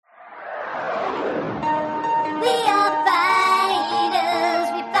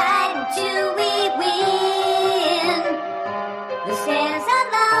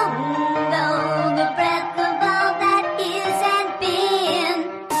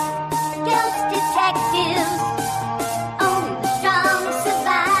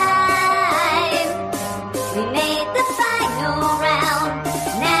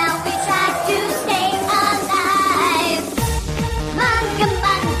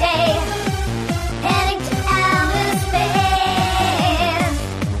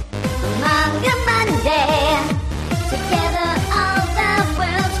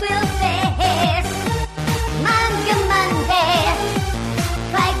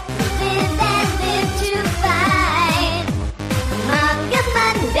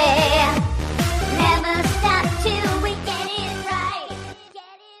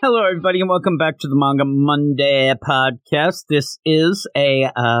Hello, everybody, and welcome back to the Manga Monday podcast. This is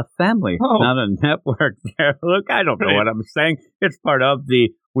a family, not a network. Look, I don't know what I'm saying. It's part of the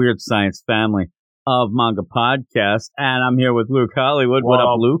Weird Science family of Manga Podcast, and I'm here with Luke Hollywood. What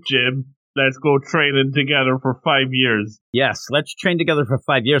up, Luke? Jim, let's go training together for 5 years. Yes, let's train together for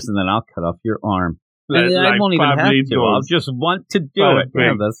 5 years, and then I'll cut off your arm. And like I won't even have to. I'll just want to do it.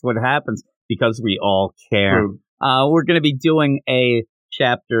 Yeah, that's what happens because we all care. We're going to be doing a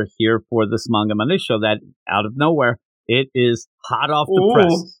chapter here for this Manga Monday show that, out of nowhere, it is hot off the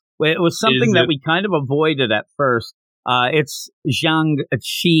press. It was something that we kind of avoided at first. It's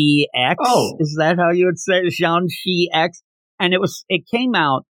Zhang-Chi X. Is that how you would say it? Zhang-Chi X. And it came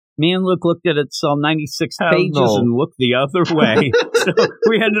out. Me and Luke looked at it, saw 96 pages and looked the other way. So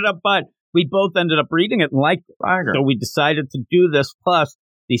we both ended up reading it and liked it. So we decided to do this. Plus,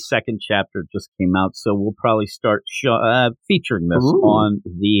 the second chapter just came out, so we'll probably start featuring this on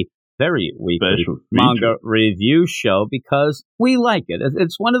the very weekly manga review show because we like it.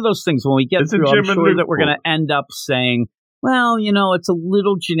 It's one of those things when we get through, I'm sure that we're going to end up saying, well, you know, it's a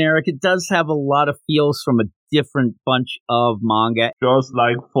little generic. It does have a lot of feels from a different bunch of manga. Just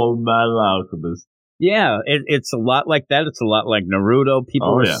like Full Metal Alchemist. Yeah, it's a lot like that. It's a lot like Naruto.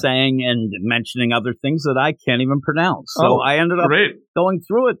 People were saying and mentioning other things that I can't even pronounce. So I ended up going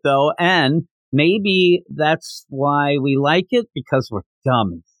through it, though, and maybe that's why we like it, because we're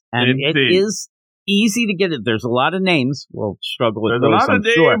dummies. And it is easy to get it. There's a lot of names. We'll struggle with those, There's a lot of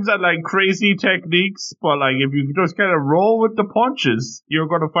sure. names and like crazy techniques, but like if you just kind of roll with the punches, you're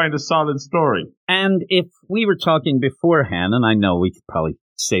going to find a solid story. And if we were talking beforehand, and I know we could probably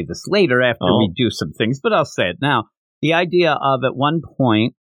say this later after we do some things, but I'll say it now. The idea of at one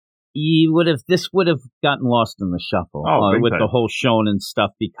point this would have gotten lost in the shuffle with the whole shonen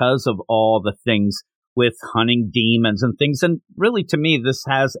stuff because of all the things with hunting demons and things. And really, to me, this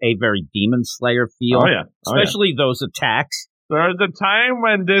has a very Demon Slayer feel, especially those attacks. There's a time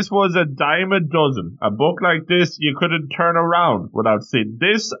when this was a dime a dozen. A book like this, you couldn't turn around without seeing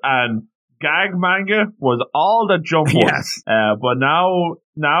this, and gag manga was all the jump was. But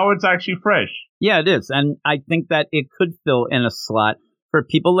now it's actually fresh. Yeah, it is. And I think that it could fill in a slot for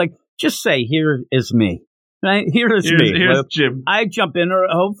people like, just say, here is me. Right? Here's me. Here's Jim. I jump in, or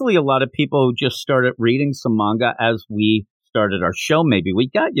hopefully a lot of people who just started reading some manga as we started our show. Maybe we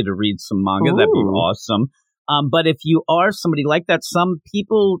got you to read some manga. That'd be awesome. But if you are somebody like that, some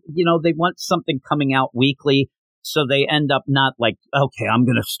people, you know, they want something coming out weekly. So they end up not like, okay, I'm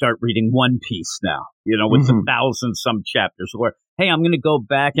going to start reading One Piece now, you know, with 1,000 some chapters. Or, hey, I'm going to go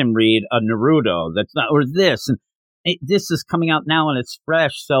back and read a Naruto that's not, or this. And this is coming out now and it's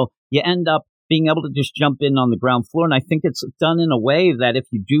fresh. So you end up being able to just jump in on the ground floor. And I think it's done in a way that if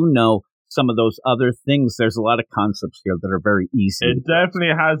you do know some of those other things, there's a lot of concepts here that are very easy. It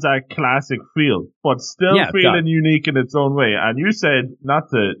definitely has that classic feel, but still feeling unique in its own way. And you said, not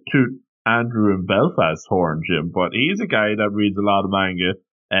to toot Andrew in Belfast horn, Jim, but he's a guy that reads a lot of manga,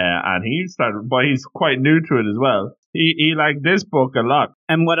 and but he's quite new to it as well. He liked this book a lot.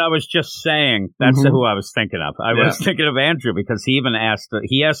 And what I was just saying, that's who I was thinking of. I was thinking of Andrew because he even asked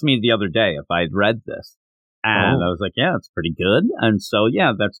me the other day if I had read this. And I was like, yeah, it's pretty good. And so,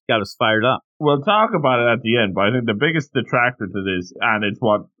 yeah, that's got us fired up. We'll talk about it at the end, but I think the biggest detractor to this, and it's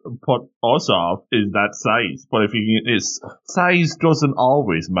what put us off, is that size. But size doesn't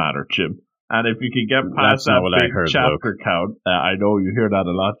always matter, Jim. And if you can get past that big chapter count, I know you hear that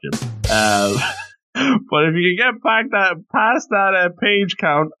a lot, Jim. But if you can get past that page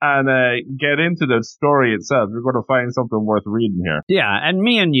count and get into the story itself, you're going to find something worth reading here. Yeah, and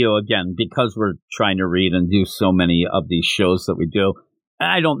me and you, again, because we're trying to read and do so many of these shows that we do,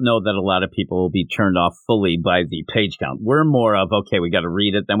 I don't know that a lot of people will be turned off fully by the page count. We're more of, okay, we got to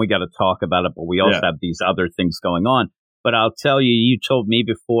read it, then we got to talk about it, but we also have these other things going on. But I'll tell you, you told me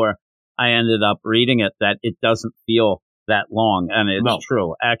before I ended up reading it that it doesn't feel that long, and it's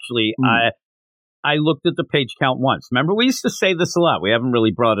true. Actually, I looked at the page count once. Remember, we used to say this a lot. We haven't really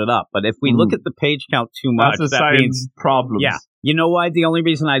brought it up. But if we look at the page count too much, that means problems. Yeah. You know why? The only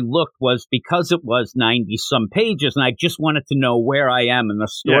reason I looked was because it was 90-some pages, and I just wanted to know where I am in the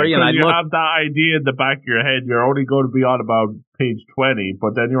story. Yeah, and you have that idea in the back of your head. You're only going to be on about page 20,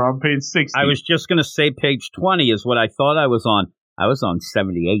 but then you're on page 60. I was just going to say page 20 is what I thought I was on. I was on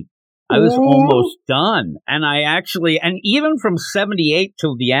 78. I was almost done. And even from 78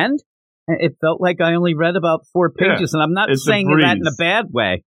 till the end, it felt like I only read about 4 pages, and I'm not saying that in a bad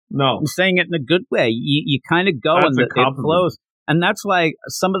way. No. I'm saying it in a good way. You kind of go and it flows. And that's why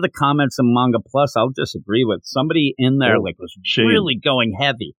some of the comments in Manga Plus I'll disagree with. Somebody in there was really going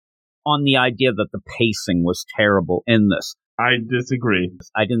heavy on the idea that the pacing was terrible in this. I disagree.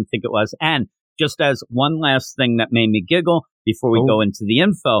 I didn't think it was. And just as one last thing that made me giggle before we go into the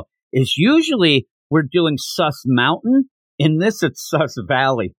info is usually we're doing Sus Mountain. In this, it's Sus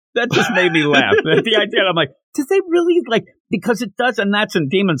Valley. That just made me laugh. The idea, I'm like, did they really, like, because it does, and that's in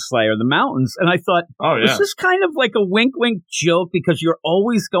Demon Slayer, the mountains. And I thought, is this kind of like a wink joke because you're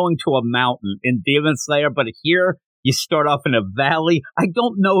always going to a mountain in Demon Slayer, but here you start off in a valley? I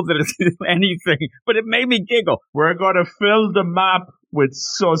don't know that it's anything, but it made me giggle. We're going to fill the map with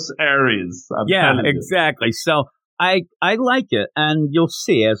sus areas. Yeah, exactly. So I like it, and you'll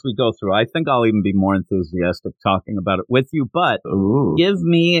see as we go through. I think I'll even be more enthusiastic talking about it with you, but give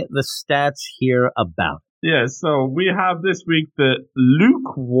me the stats here about it. Yeah, so we have this week the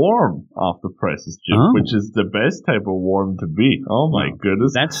lukewarm off the presses, Jim, which is the best type of warm to be. Oh, my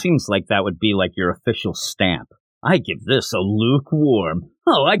goodness. That seems like that would be like your official stamp. I give this a lukewarm.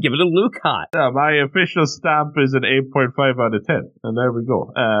 Oh, I give it a luke hot. Yeah, my official stamp is an 8.5 out of 10. And there we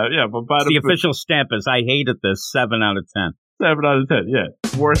go. But the official stamp is I hated this 7 out of 10. 7 out of 10,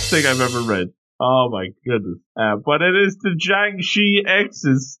 yeah. Worst thing I've ever read. Oh my goodness. But it is the Jiangshi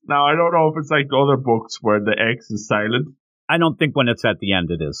X's. Now, I don't know if it's like the other books where the X is silent. I don't think when it's at the end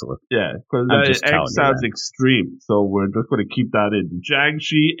it is. Yeah, because the X sounds extreme. So we're just going to keep that in. The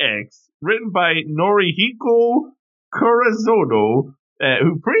Jiangshi X, written by Norihiko Kurazono,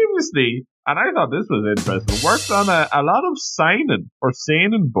 who previously, and I thought this was interesting, worked on a lot of seinen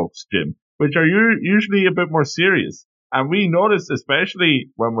books, Jim, which are usually a bit more serious. And we noticed, especially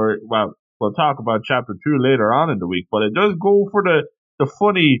when we'll talk about chapter 2 later on in the week, but it does go for the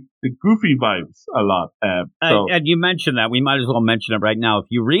funny, the goofy vibes a lot. And you mentioned that. We might as well mention it right now. If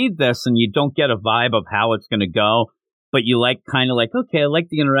you read this and you don't get a vibe of how it's going to go, but you kind of like, okay, I like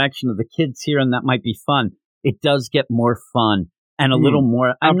the interaction of the kids here and that might be fun. It does get more fun and a little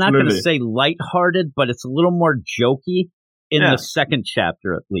more, I'm not going to say lighthearted, but it's a little more jokey in the second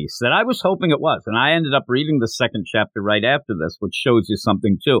chapter, at least, that I was hoping it was. And I ended up reading the second chapter right after this, which shows you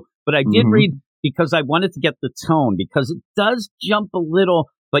something too. But I did read because I wanted to get the tone, because it does jump a little,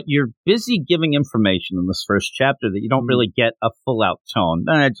 but you're busy giving information in this first chapter that you don't really get a full-out tone.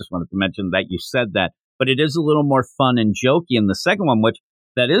 And I just wanted to mention that you said that. But it is a little more fun and jokey in the second one, which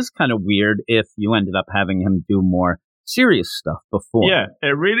that is kind of weird if you ended up having him do more serious stuff before. Yeah,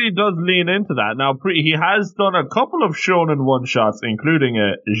 it really does lean into that. Now, he has done a couple of shonen one-shots, including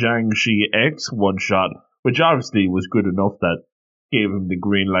a Jiangshi X one-shot, which obviously was good enough that gave him the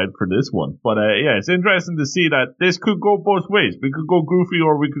green light for this one. But it's interesting to see that this could go both ways. We could go goofy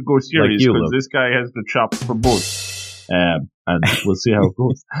or we could go serious, because this guy has the chops for both. And we'll see how it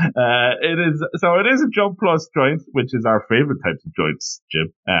goes. It is a Jump Plus joint, which is our favorite types of joints,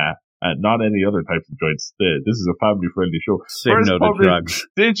 Jim. Not any other types of joints. This is a family-friendly show. Say no to drugs.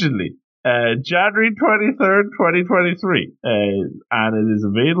 Digitally, January 23rd, 2023. And it is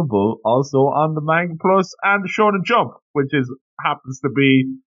available also on the Manga Plus and Shonen Jump, which happens to be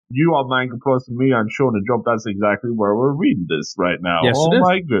you on Manga Plus and me on Shonen Jump. That's exactly where we're reading this right now. Yes, oh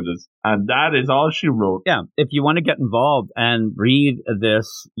my goodness. And that is all she wrote. Yeah. If you want to get involved and read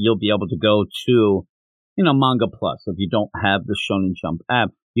this, you'll be able to go to, Manga Plus. If you don't have the Shonen Jump app,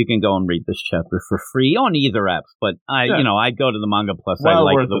 you can go and read this chapter for free on either apps. But I go to the Manga Plus. I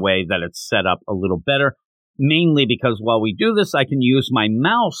like the way that it's set up a little better, mainly because while we do this, I can use my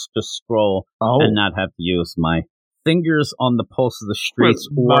mouse to scroll and not have to use my fingers on the pulse of the streets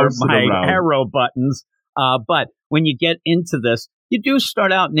or my arrow buttons. But when you get into this, you do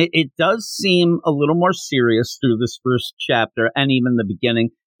start out, and it does seem a little more serious through this first chapter, and even the beginning.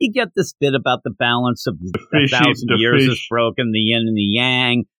 You get this bit about the balance of 1,000 years is broken, the yin and the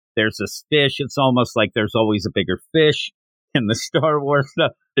yang. There's this fish. It's almost like there's always a bigger fish in the Star Wars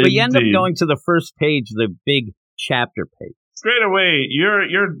stuff. But you end up going to the first page, the big chapter page. Straight away,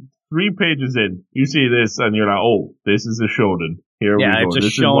 you're 3 pages in, you see this, and you're like, oh, this is a shonen. Here we go. Yeah, it's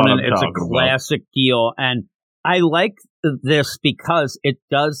a shonen. It's a classic deal. And I like this because it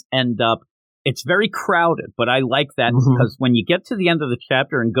does end up, it's very crowded, but I like that because when you get to the end of the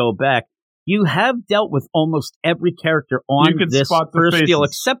chapter and go back, you have dealt with almost every character on this first deal,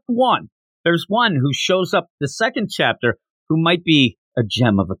 except one. There's one who shows up the second chapter who might be a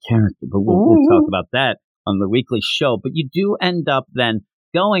gem of a character, but we'll talk about that on the weekly show. But you do end up then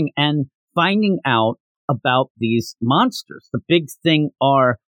going and finding out about these monsters. The big thing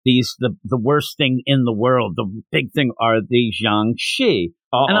are the worst thing in the world. The big thing are the Jiangshi.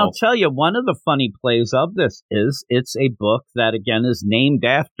 And I'll tell you, one of the funny plays of this is it's a book that, again, is named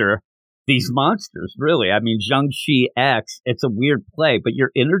after these monsters, really. I mean, Jiangshi X, it's a weird play, but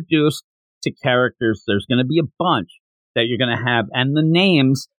you're introduced to characters. There's going to be a bunch that you're going to have, and the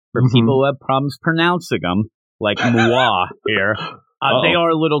names for people who have problems pronouncing them like Muah here, they are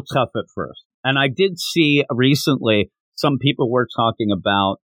a little tough at first. And I did see recently some people were talking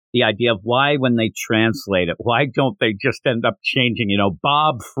about the idea of why, when they translate it, why don't they just end up changing,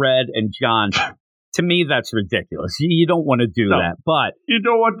 Bob, Fred, and John? To me, that's ridiculous. You don't want to do that, but you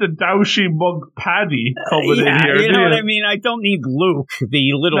don't want the douchey monk Paddy coming in here. You know what I mean? I don't need Luke,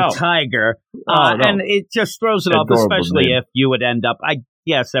 the little tiger, and it just throws it off, especially if you would end up. I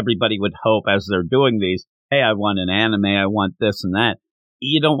guess everybody would hope as they're doing these, hey, I want an anime, I want this and that.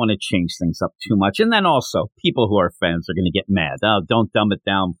 You don't want to change things up too much, and then also people who are fans are going to get mad. Oh, don't dumb it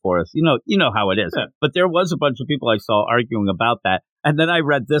down for us. You know how it is. Yeah. But there was a bunch of people I saw arguing about that, and then I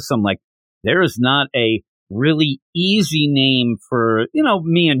read this. I'm like, there is not a really easy name for,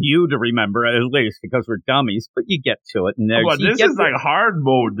 me and you to remember, at least, because we're dummies, but you get to it. And this is like hard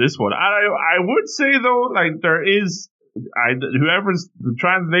mode, this one. I would say, though, like, there is, whoever's, the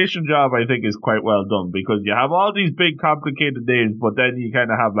translation job, I think, is quite well done, because you have all these big, complicated names, but then you kind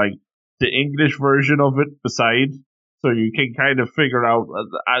of have, like, the English version of it beside, so you can kind of figure out,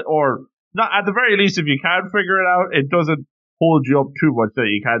 or, not at the very least, if you can figure it out, it doesn't hold you up too much that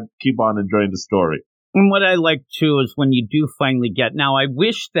you can't keep on enjoying the story. And what I like too is when you do finally get. Now, I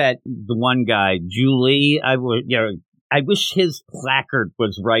wish that the one guy, Julie, I wish his placard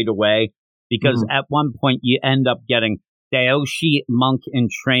was right away, because at one point you end up getting Daoshi monk in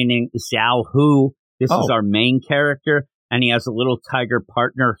training, Xiao Hu. This is our main character, and he has a little tiger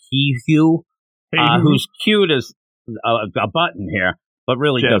partner, He-Hu, who's cute as a button here, but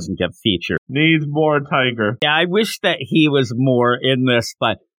really doesn't get featured. Needs more tiger. Yeah, I wish that he was more in this,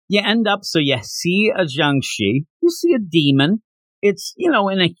 but you end up, so you see a Jiangshi, you see a demon. It's, in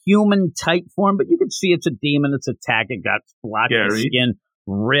a human type form, but you can see it's a demon. It's attacking, got blotchy skin,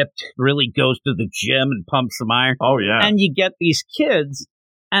 ripped, really goes to the gym and pumps some iron. Oh, yeah. And you get these kids,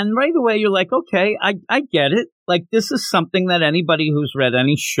 and right away you're like, okay, I get it. Like, this is something that anybody who's read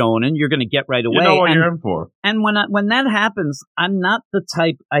any shonen, you're going to get right away. You know what you're in for. And when that happens, I'm not the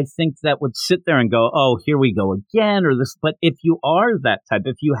type, I think, that would sit there and go, oh, here we go again, or this. But if you are that type,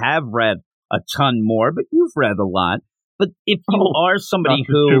 if you have read a ton more, but you've read a lot, but if you are somebody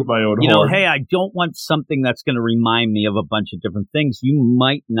who, hey, I don't want something that's going to remind me of a bunch of different things, you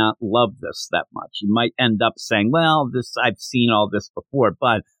might not love this that much. You might end up saying, well, I've seen all this before,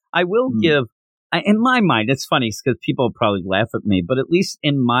 but I will give. In my mind, it's funny because people probably laugh at me, but at least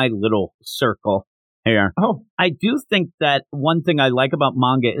in my little circle here, I do think that one thing I like about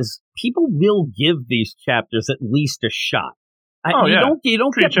manga is people will give these chapters at least a shot. You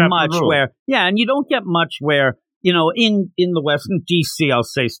don't get much where, and you don't get much where, in the West, in DC, I'll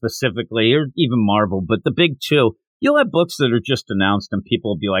say specifically, or even Marvel, but the big two, you'll have books that are just announced and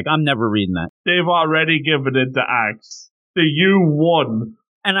people will be like, I'm never reading that. They've already given it to Axe. The U1.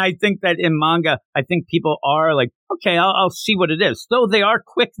 And I think that in manga, I think people are like, okay, I'll see what it is. Though they are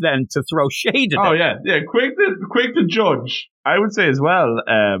quick then to throw shade at it. Yeah, quick to judge. I would say as well,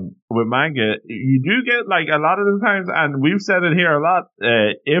 with manga, you do get, like, a lot of the times, and we've said it here a lot,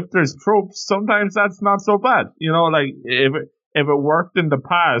 if there's tropes, sometimes that's not so bad. Like, if it worked in the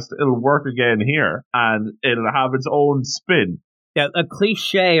past, it'll work again here, and it'll have its own spin. Yeah, a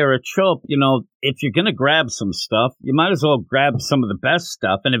cliche or a trope, if you're going to grab some stuff, you might as well grab some of the best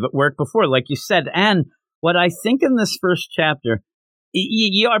stuff. And if it worked before, like you said, and what I think in this first chapter,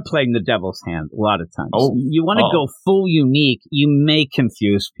 you are playing the devil's hand a lot of times. You want to go full unique. You may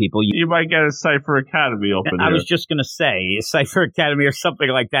confuse people. You might get a Cypher Academy open I was just going to say a Cypher Academy or something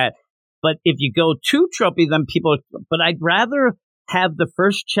like that. But if you go too tropey, then but I'd rather have the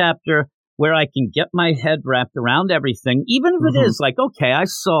first chapter where I can get my head wrapped around everything, even if it is like, okay, I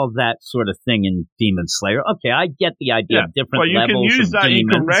saw that sort of thing in Demon Slayer. Okay, I get the idea of different levels of demons. You can use that, you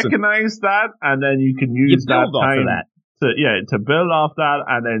can recognize that, and then you can use that time to build off that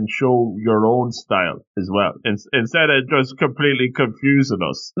and then show your own style as well, instead of just completely confusing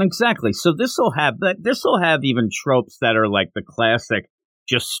us. Exactly. So this will have even tropes that are like the classic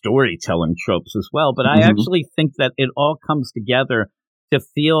just storytelling tropes as well. But I actually think that it all comes together to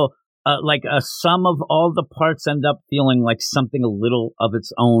feel like a sum of all the parts end up feeling like something a little of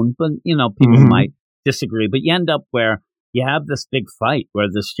its own. But, people might disagree. But you end up where you have this big fight where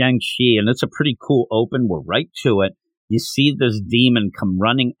this Jiangshi, and it's a pretty cool open, we're right to it. You see this demon come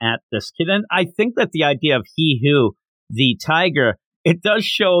running at this kid. And I think that the idea of He-Hu, the tiger, it does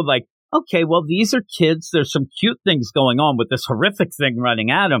show like, okay, well, these are kids. There's some cute things going on with this horrific thing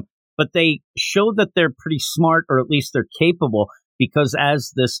running at them. But they show that they're pretty smart, or at least they're capable. Because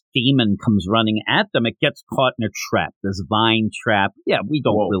as this demon comes running at them, it gets caught in a trap, this vine trap. Yeah, we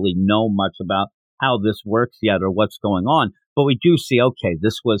don't really know much about how this works yet or what's going on. But we do see, okay,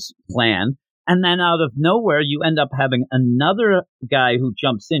 this was planned. And then out of nowhere, you end up having another guy who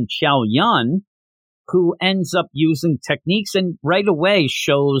jumps in, Chow Yun, who ends up using techniques and right away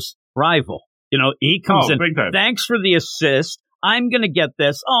shows rival. He comes in, thanks for the assist. I'm going to get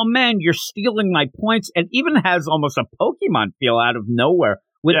this. Oh, man, you're stealing my points. And even has almost a Pokemon feel out of nowhere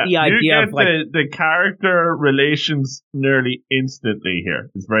with the idea of the character relations nearly instantly here.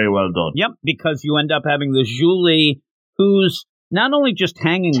 It's very well done. Yep, because you end up having the Zhu Li, who's not only just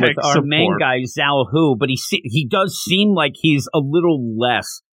hanging with our main guy, Zhao Hu, but he does seem like he's a little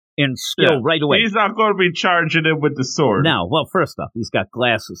less in skill right away. He's not going to be charging him with the sword. No, well, first off, he's got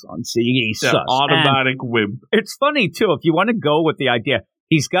glasses on, so he's sus. Automatic whip. It's funny, too, if you want to go with the idea.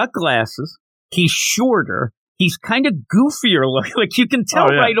 He's got glasses, he's shorter, he's kind of goofier looking. Like, you can tell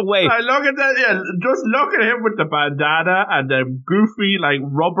right away. Look at that, just look at him with the bandana and them goofy,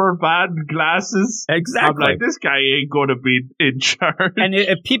 rubber band glasses. Exactly. I'm like, this guy ain't going to be in charge. And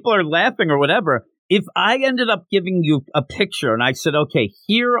if people are laughing or whatever, if I ended up giving you a picture and I said, okay,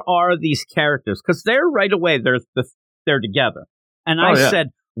 here are these characters, because they're right away, they're together. And I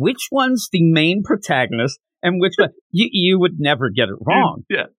said, which one's the main protagonist and which one? You would never get it wrong.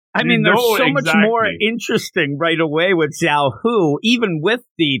 Yeah. I mean, there's so much more interesting right away with Zhao Hu, even with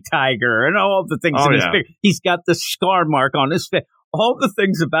the tiger and all the things in his face. He's got the scar mark on his face. All the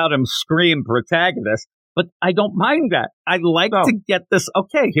things about him scream protagonist, but I don't mind that. I like to get this.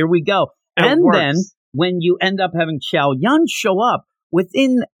 Okay, here we go. And then when you end up having Chow Yun show up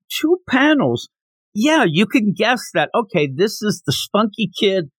within 2 panels, you can guess that, okay, this is the spunky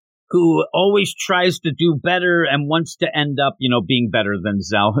kid who always tries to do better and wants to end up, being better than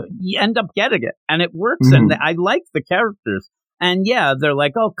Zhao. You end up getting it, and it works. And I like the characters. And they're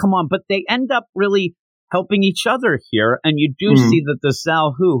like, oh, come on. But they end up really helping each other here. And you do see that the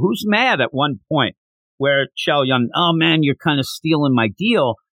Zhao Hu, who's mad at one point, where Chow Yun, oh, man, you're kind of stealing my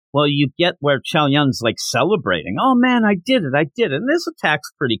deal. Well, you get where Chow Yun's celebrating. Oh, man, I did it. And this attack's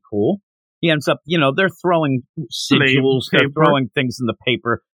pretty cool. He ends up, they're throwing sigils, they're throwing things in the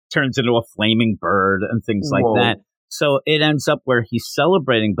paper, turns into a flaming bird and things like that. So it ends up where he's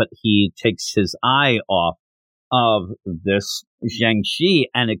celebrating, but he takes his eye off of this Zhang Xi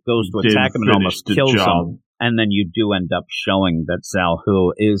and it goes to attack him and almost kills him. And then you do end up showing that Zhao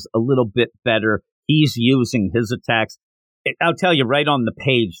Hu is a little bit better. He's using his attacks. I'll tell you right on the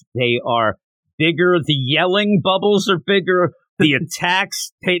page, they are bigger. The yelling bubbles are bigger. The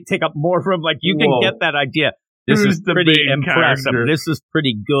attacks take up more room. Like, you can get that idea. This is pretty impressive. Character? This is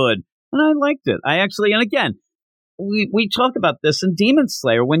pretty good. And I liked it. I actually, and again, we talk about this in Demon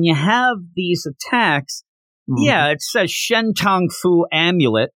Slayer. When you have these attacks, it says Shen Tong Fu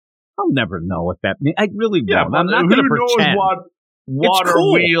Amulet. I'll never know what that means. I really won't. I'm not going to pretend. Who knows what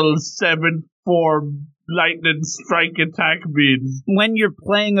water wheels 7-form lightning strike attack means when you're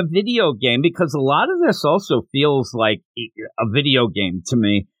playing a video game, because a lot of this also feels like a video game to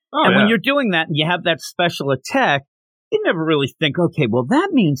me. When you're doing that and you have that special attack, you never really think, okay, well, that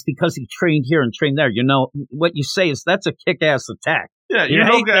means because he trained here and trained there. What you say is that's a kick-ass attack. Yeah,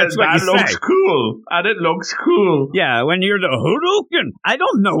 that looks cool, and it looks cool. Yeah, when you're the Hadouken, I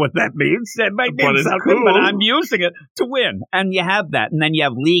don't know what that means. It might mean something, but I'm using it to win. And you have that. And then you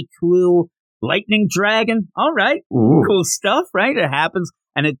have Li Ku, Lightning Dragon. All right. Ooh. Cool stuff, right? It happens.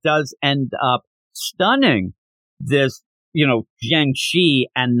 And it does end up stunning this, Zhang Xi.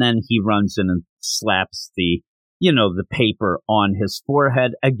 And then he runs in and slaps the paper on his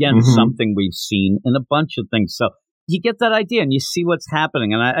forehead. Again, something we've seen in a bunch of things. So you get that idea and you see what's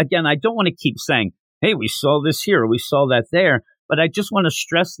happening. And I don't want to keep saying, hey, we saw this here, or we saw that there. But I just want to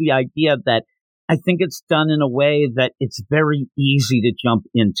stress the idea that I think it's done in a way that it's very easy to jump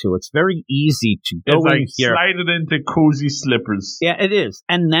into. It's very easy to go in here. Slide it into cozy slippers. Yeah, it is.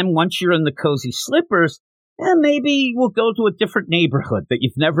 And then once you're in the cozy slippers, maybe we'll go to a different neighborhood that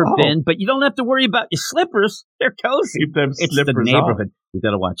you've never been, but you don't have to worry about your slippers. They're cozy. Keep them it's slippers the neighborhood. On. You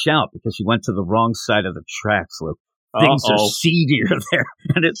got to watch out because you went to the wrong side of the tracks, Luke. Things are seedier there,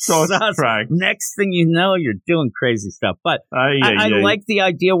 and it's so next thing you know, you're doing crazy stuff. But I like the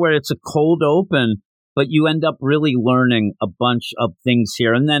idea where it's a cold open, but you end up really learning a bunch of things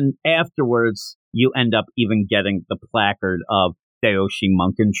here. And then afterwards, you end up even getting the placard of Daoshi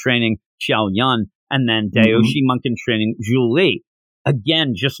Monkin training Chow Yun, and then Daoshi Monkin training Zhu Li.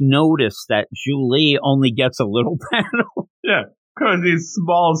 Again, just notice that Zhu Li only gets a little panel. Yeah. Because he's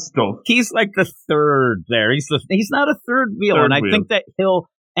small stuff. He's like the third there. He's not a third wheel, I think that he'll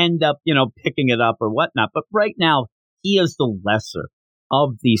end up, picking it up or whatnot. But right now, he is the lesser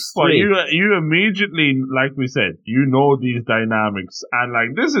of these three. Well, you immediately, like we said, these dynamics, and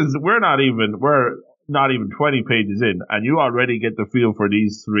we're not even 20 pages in, and you already get the feel for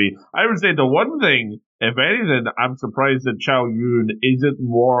these three. I would say the one thing, if anything, I'm surprised that Chow Yun isn't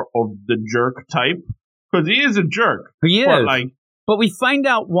more of the jerk type, because he is a jerk. He is. But we find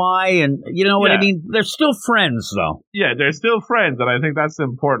out why, and you know what I mean? They're still friends, though. Yeah, they're still friends, and I think that's the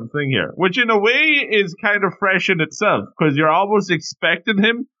important thing here. Which, in a way, is kind of fresh in itself, because you're almost expecting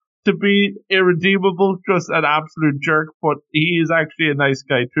him to be irredeemable, just an absolute jerk, but he is actually a nice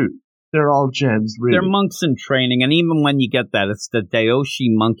guy, too. They're all gems, really. They're monks in training, and even when you get that, it's the Daoshi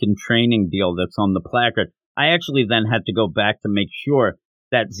monk in training deal that's on the placard. I actually then had to go back to make sure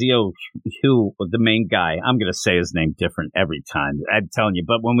that Xiao Hu, the main guy, I'm going to say his name different every time, I'm telling you.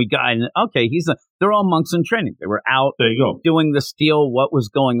 But when we got, okay, they're all monks in training. They were out doing this deal. What was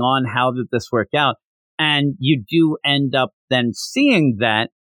going on? How did this work out? And you do end up then seeing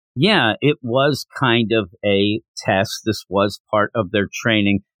that, yeah, it was kind of a test. This was part of their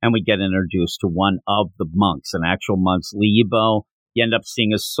training. And we get introduced to one of the monks, an actual monk's Li Yibo. You end up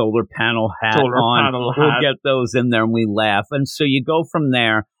seeing a solar panel hat on. We'll get those in there and we laugh. And so you go from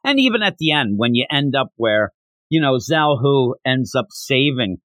there. And even at the end, when you end up where, Xiao Hu ends up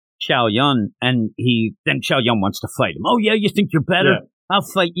saving Chow Yun, and then Chow Yun wants to fight him. Oh, yeah, you think you're better? Yeah. I'll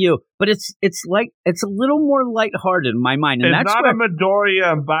fight you. But it's a little more lighthearted in my mind. And it's that's not a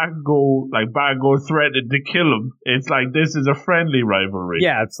Midoriya and Bakugo threatened to kill him. It's like, this is a friendly rivalry.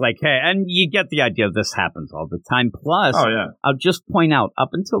 Yeah, it's like, hey, and you get the idea this happens all the time. Plus, I'll just point out, up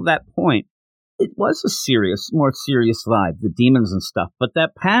until that point, it was a more serious vibe, the demons and stuff. But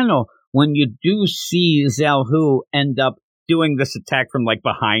that panel, when you do see Xiao Hu end up doing this attack from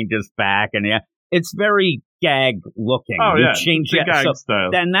behind his back, and it's very gag looking. Oh, you yeah. change the gag style.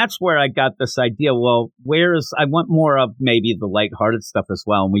 Then that's where I got this idea. Well, I want more of maybe the lighthearted stuff as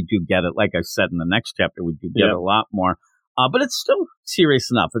well. And we do get it. Like I said in the next chapter, we do get a lot more. But it's still serious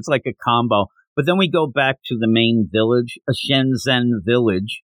enough. It's like a combo. But then we go back to the main village, a Shenzhen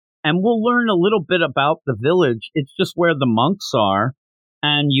village. And we'll learn a little bit about the village. It's just where the monks are.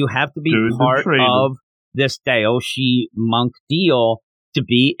 And you have to be part of this Daoshi monk deal to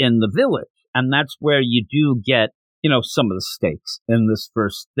be in the village. And that's where you do get, some of the stakes in this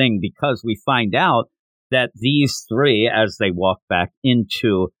first thing, because we find out that these three, as they walk back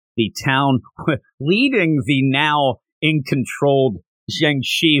into the town, leading the now in-controlled Zheng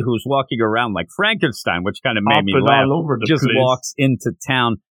Shi, who's walking around like Frankenstein, which kind of made me laugh, all over the just place. Walks into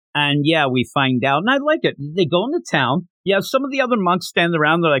town. And we find out, and I like it. They go into town. You have some of the other monks standing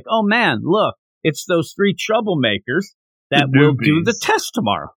around. They're like, oh, man, look, it's those three troublemakers that will do the test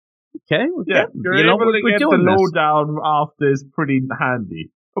tomorrow. Okay. Yeah, you're able to get the lowdown off this pretty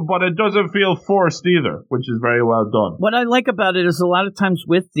handy. But it doesn't feel forced either, which is very well done. What I like about it is a lot of times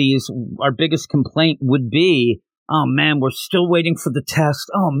with these, our biggest complaint would be, oh, man, we're still waiting for the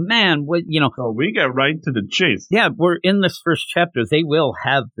test. Oh, man, So we get right to the chase. Yeah, we're in this first chapter. They will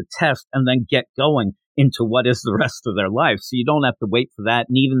have the test and then get going into what is the rest of their life. So you don't have to wait for that.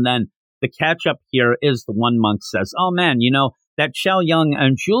 And even then, the catch-up here is the one monk says, oh, man, that Xiao Yang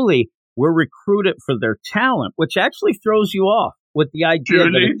and Julie were recruited for their talent, which actually throws you off with the idea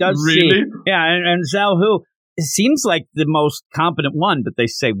that it does seem. Yeah, and Xiao Hu seems like the most competent one, but they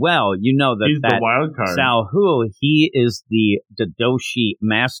say, well, he's the wild card. Xiao Hu, he is the Dadoshi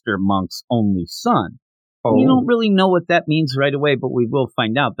master monk's only son. Oh. You don't really know what that means right away, but we will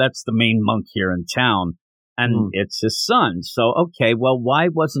find out. That's the main monk here in town, and it's his son. So, okay, well, why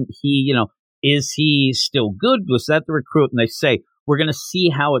wasn't he, is he still good? Was that the recruit? And they say, we're going to see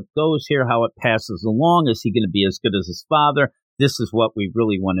how it goes here, how it passes along. Is he going to be as good as his father? This is what we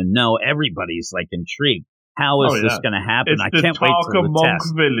really want to know. Everybody's intrigued. How is this going to happen? It's I can't wait for the monk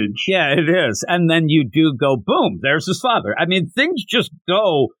test. Village. Yeah, it is. And then you do go, boom, there's his father. I mean, things just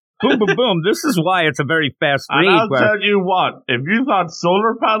go boom, boom, boom. This is why it's a very fast read. And I'll tell you what, if you thought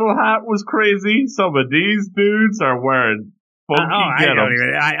solar panel hat was crazy, some of these dudes are wearing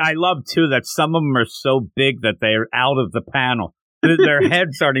I love, too, that some of them are so big that they're out of the panel. Their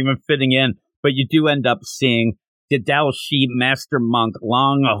heads aren't even fitting in. But you do end up seeing the Daoshi master monk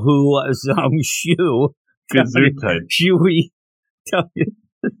Long Hu Zhong Shu. Shui.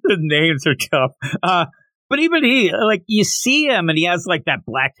 The names are tough. But even he, you see him and he has that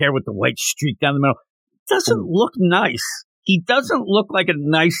black hair with the white streak down the middle. Doesn't look nice. He doesn't look like a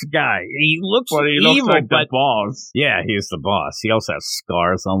nice guy. He looks evil, looks like the boss. Yeah, he's the boss. He also has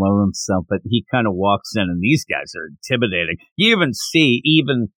scars all over himself, but he kind of walks in, and these guys are intimidating. You even see,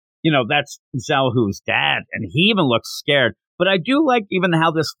 that's Xiao Hu's dad, and he even looks scared. But I do like even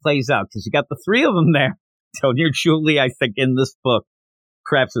how this plays out, because you got the three of them there. Tony Julie, I think, in this book,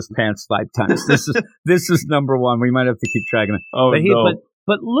 craps his pants 5 times. This is number one. We might have to keep tracking it. Oh,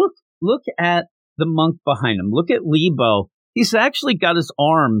 but look at the monk behind him. Look at Lebo. He's actually got his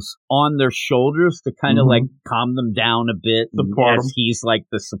arms on their shoulders to kind of like calm them down a bit. As he's like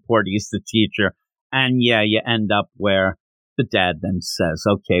the support, he's the teacher. And yeah, you end up where the dad then says,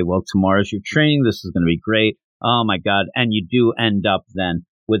 okay, well, tomorrow's your training. This is going to be great. Oh my God. And you do end up then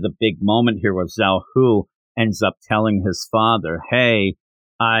with a big moment here where Zhao Hu ends up telling his father, hey,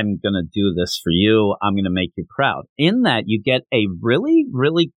 I'm going to do this for you. I'm going to make you proud. In that, you get a really,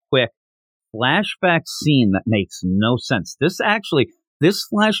 really quick flashback scene that makes no sense. This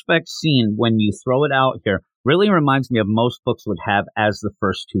flashback scene, when you throw it out here, really reminds me of most books would have as the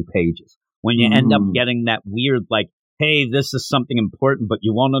first 2 pages. When you end up getting that weird, like, hey, this is something important, but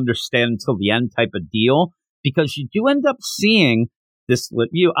you won't understand until the end type of deal. Because you do end up seeing this,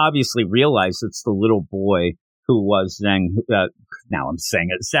 you obviously realize it's the little boy who was Zhao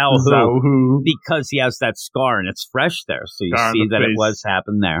Hu, because he has that scar and it's fresh there. So you see that it was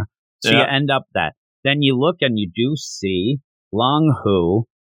happened there. So you end up that. Then you look and you do see Long Hu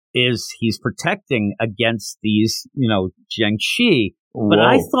he's protecting against these, Jiangxi. But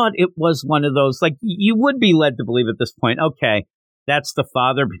I thought it was one of those, like, you would be led to believe at this point, okay, that's the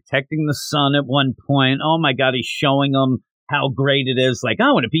father protecting the son at one point. Oh my God, he's showing him how great it is. Like,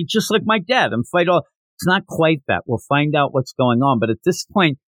 I want to be just like my dad and fight all. It's not quite that. We'll find out what's going on. But at this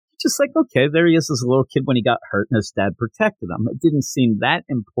point, just like, okay, there he is as a little kid when he got hurt and his dad protected him. It didn't seem that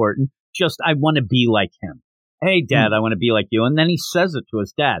important. Just, I want to be like him. Hey, Dad, I want to be like you. And then he says it to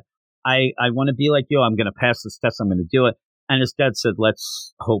his dad. I want to be like you. I'm going to pass this test. I'm going to do it. And his dad said,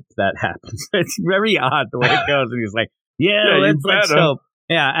 let's hope that happens. It's very odd the way it goes. And he's like, let's hope.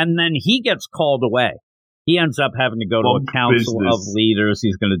 Yeah, and then he gets called away. He ends up having to go to a council of leaders.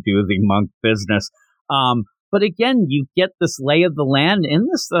 He's going to do the monk business. But again, you get this lay of the land in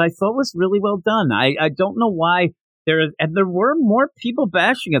this that I thought was really well done. I don't know why there were more people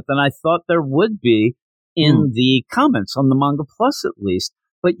bashing it than I thought there would be in the comments on the Manga Plus, at least.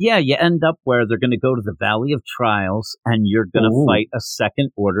 But yeah, you end up where they're going to go to the Valley of Trials and you're going to fight a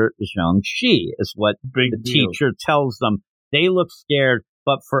second order Jiangxi, is what the teacher tells them. They look scared,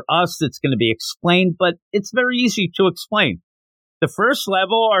 but for us, it's going to be explained, but it's very easy to explain. The first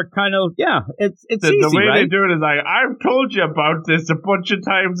level are kind of, it's easy, the way right? they do it is like, I've told you about this a bunch of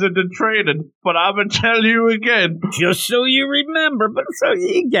times in the training, but I'm going to tell you again. Just so you remember, but so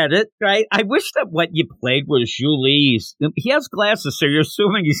you get it, right? I wish that what you played was Zhu Li's. He has glasses, so you're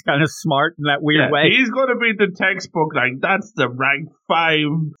assuming he's kind of smart in that weird way. He's going to be the textbook, like, that's the rank 5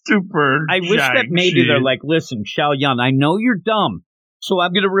 super I wish that maybe they're like, listen, Xiaoyan, I know you're dumb, so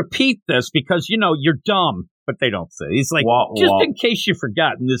I'm going to repeat this because, you're dumb. But they don't say. He's like, in case you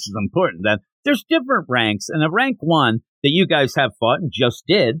forgot, and this is important, that there's different ranks, and a rank 1 that you guys have fought and just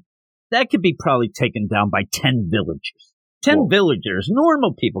did, that could be probably taken down by 10 villagers. 10 villagers,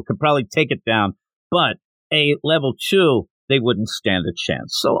 normal people could probably take it down, but a level 2, they wouldn't stand a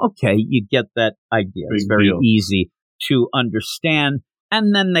chance. So, okay, you get that idea. It's very easy to understand.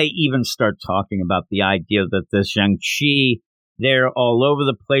 And then they even start talking about the idea that the Jiangxi, they're all over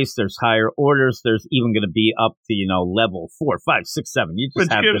the place. There's higher orders. There's even going to be up to, level 4, 5, 6, 7. You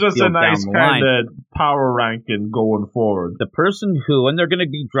just have gives us a nice kind of power ranking going forward. The person who, and they're going to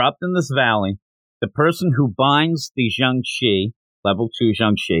be dropped in this valley, the person who binds the Jiangxi, level 2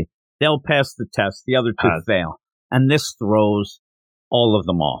 Jiangxi, they'll pass the test. The other 2 fail. And this throws all of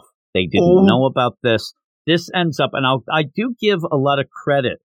them off. They didn't know about this. This ends up, and I do give a lot of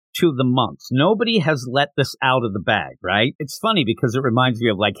credit to the monks. Nobody has let this out of the bag, right? It's funny because it reminds me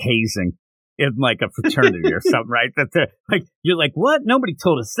of like hazing in like a fraternity or something, right? That they're like, you're like, what? Nobody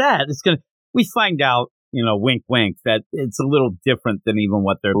told us that. We find out, wink, wink, that it's a little different than even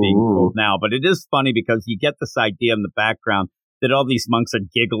what they're being told now. But it is funny because you get this idea in the background that all these monks are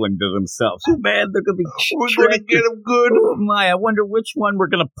giggling to themselves. Oh man, they're going to be we're going to get them good. Oh my, I wonder which one we're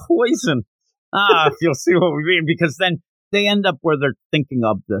going to poison. You'll see what we mean, because then they end up where they're thinking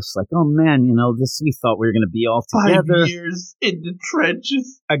of this, like, oh man, this, we thought we were going to be all together. 5 years in the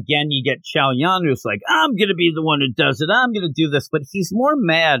trenches. Again, you get Xiaoyan, who's like, I'm going to be the one who does it. I'm going to do this. But he's more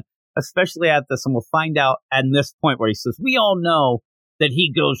mad, especially at this, and we'll find out at this point where he says, we all know that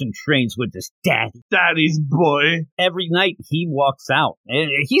he goes and trains with his daddy's boy. Every night he walks out.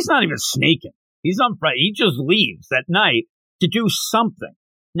 He's not even sneaking. He's on Friday. He just leaves at night to do something.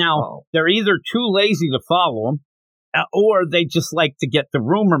 Now, they're either too lazy to follow him, or they just like to get the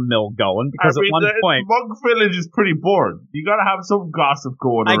rumor mill going, because at one point, Monk Village is pretty bored. You got to have some gossip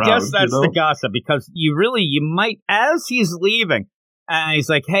going around. I guess that's the gossip, because you might, as he's leaving, and he's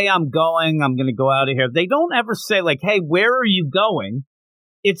like, hey, I'm going to go out of here. They don't ever say like, hey, where are you going?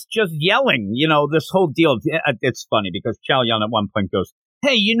 It's just yelling, this whole deal. It's funny because Xiaoyan at one point goes,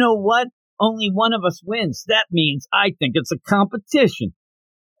 hey, you know what? only one of us wins. That means I think it's a competition.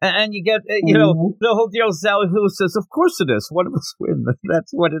 And you get, the whole deal. Zhao Hu says, of course it is. One of us wins.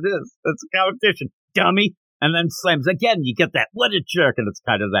 That's what it is. It's a competition, dummy. And then slams again. You get that, what a jerk. And it's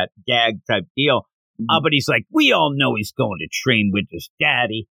kind of that gag type deal. But he's like, we all know he's going to train with his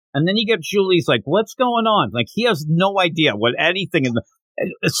daddy. And then you get Julie's like, what's going on? Like, he has no idea what anything in the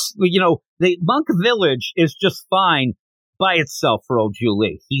Monk Village is just fine by itself for old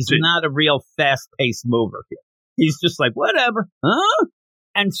Julie. He's not a real fast-paced mover here. He's just like, whatever, huh?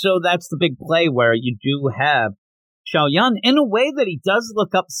 And so that's the big play where you do have Xiao Yan in a way that he does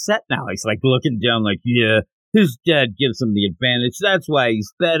look upset now. He's like looking down like, yeah, his dad gives him the advantage. That's why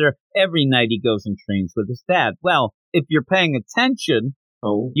he's better. Every night he goes and trains with his dad. Well, if you're paying attention,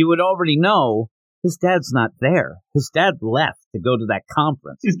 you would already know his dad's not there. His dad left to go to that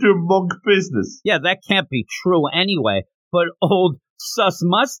conference. He's doing monk business. Yeah, that can't be true anyway. But old sus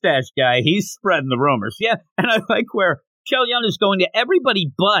mustache guy, he's spreading the rumors. Yeah, and I like where Xiao Yan is going to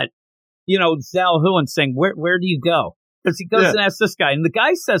everybody but, Zhao Hu and saying, where do you go? Because he goes and asks this guy. And the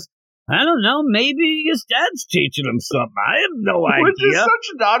guy says, I don't know, maybe his dad's teaching him something. I have no idea. Which is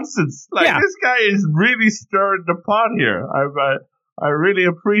such nonsense. This guy is really stirring the pot here. I really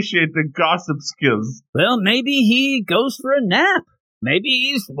appreciate the gossip skills. Well, maybe he goes for a nap. Maybe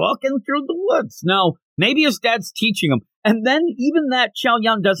he's walking through the woods. No, maybe his dad's teaching him. And then even that Xiao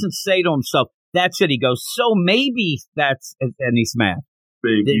Yan doesn't say to himself, that's it. He goes, so maybe that's, and he's mad.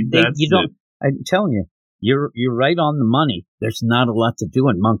 Maybe that's it. I'm telling you, you're right on the money. There's not a lot to do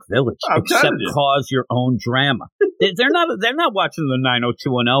in Monk Village except cause your own drama. They're not watching the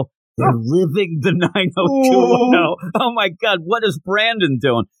 90210. They're living the 90210. Oh my God, what is Brandon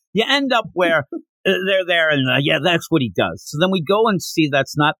doing? You end up where they're there, and that's what he does. So then we go and see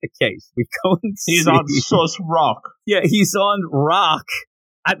that's not the case. We go and see he's on Sus Rock. Yeah, he's on Rock.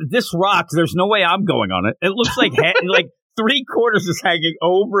 This rock, there's no way I'm going on it. It looks like like 3/4 is hanging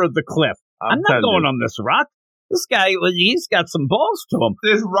over the cliff. I'm not going on this rock. This guy, he's got some balls to him.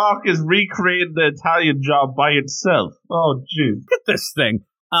 This rock is recreating the Italian job by itself. Oh, jeez. Look at this thing.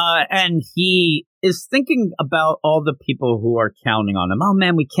 And he is thinking about all the people who are counting on him. Oh,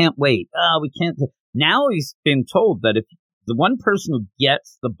 man, we can't wait. We can't. Now he's been told that if the one person who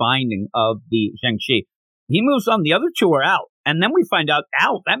gets the binding of the Zhengxi, he moves on. The other two are out. And then we find out,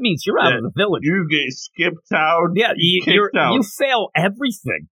 that means you're out of the village. You get skipped out. Yeah, you fail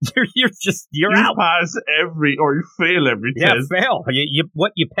everything. You're out. You pass or you fail every test. Yeah, fail.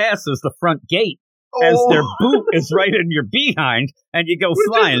 What you pass is the front gate. As their boot is right in your behind, and you go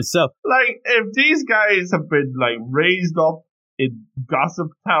flying. So, if these guys have been raised up in Gossip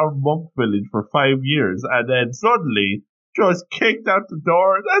Town Monk Village for 5 years, and then suddenly just kicked out the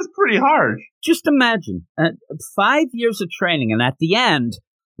door, that's pretty harsh. Just imagine 5 years of training, and at the end,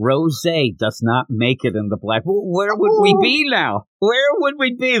 Rosé does not make it in the black. Where would we be now? Where would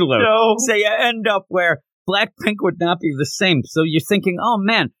we be, Lou? No. So you end up where Blackpink would not be the same. So you're thinking, oh,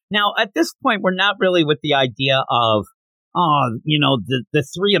 man. Now, at this point, we're not really with the idea of, the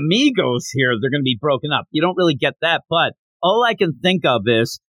three amigos here, they're going to be broken up. You don't really get that. But all I can think of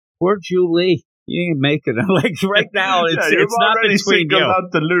is, poor Julie, you ain't making it. Right now, it's not between you.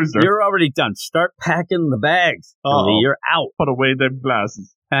 Out the loser. You're already done. Start packing the bags. Julie, you're out. Put away them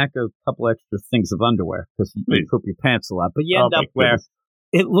glasses. Pack a couple extra things of underwear because you poop your pants a lot. But you end up where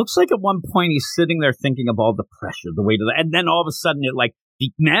it looks like at one point he's sitting there thinking of all the pressure, the weight of and then all of a sudden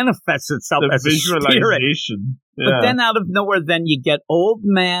it manifests itself as visualization. A spirit. But then out of nowhere, then you get old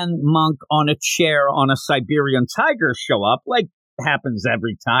man monk on a chair on a Siberian tiger show up, like happens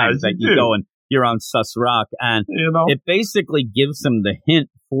every time that you go and you're on Sus Rock, and it basically gives him the hint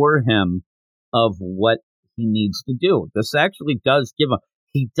for him of what he needs to do. This actually does give him.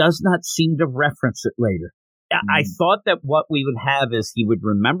 He does not seem to reference it later. I thought that what we would have is he would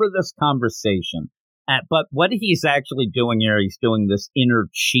remember this conversation, but what he's actually doing here, he's doing this inner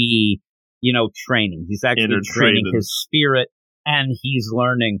chi, training. He's actually training his spirit, and he's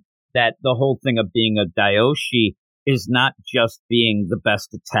learning that the whole thing of being a Daioshi is not just being the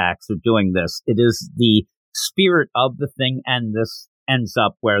best attacks or doing this. It is the spirit of the thing, and this ends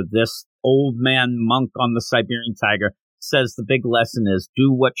up where this old man monk on the Siberian tiger says the big lesson is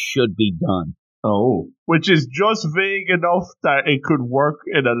do what should be done. Oh, which is just vague enough that it could work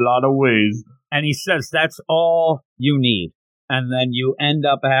in a lot of ways. And he says that's all you need. And then you end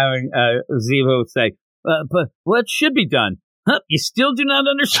up having Zivo say, but what should be done? Huh, you still do not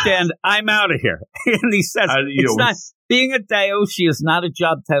understand. I'm out of here. And he says, it's not, being a Daioshi is not a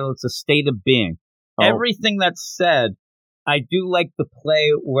job title. It's a state of being. Everything that's said, I do like the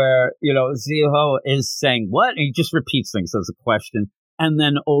play where, Ziho is saying, what? And he just repeats things as a question. And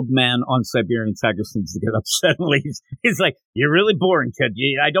then old man on Siberian Tiger seems to get upset and leaves. He's like, you're really boring, kid.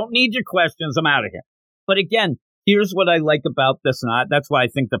 I don't need your questions. I'm out of here. But again, here's what I like about this. And that's why I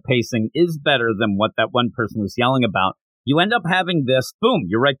think the pacing is better than what that one person was yelling about. You end up having this, boom,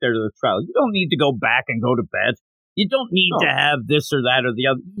 you're right there to the trial. You don't need to go back and go to bed. You don't need to have this or that or the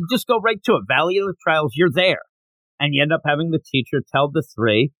other. You just go right to it. Valley of the Trials, you're there. And you end up having the teacher tell the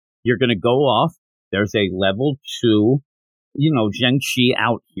three, you're going to go off. There's a level 2, Zheng Shi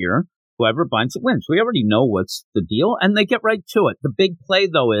out here. Whoever binds it wins. We already know what's the deal, and they get right to it. The big play,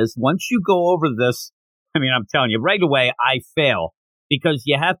 though, is once you go over this, I'm telling you, right away, I fail. Because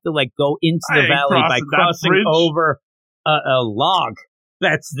you have to, go into the valley by crossing over a log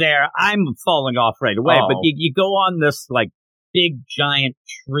that's there. I'm falling off right away. But you go on this, big, giant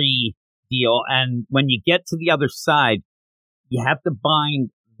tree deal, and when you get to the other side, you have to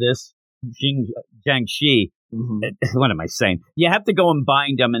bind this Zheng Shi. Mm-hmm. What am I saying? You have to go and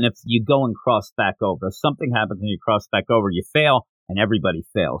bind them, and if you go and cross back over, if something happens and you cross back over, you fail, and everybody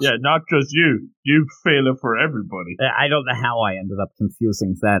fails. Yeah, not just you. You fail it for everybody. I don't know how I ended up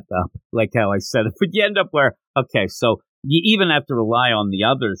confusing that up, like how I said it, but you end up where, okay, so you even have to rely on the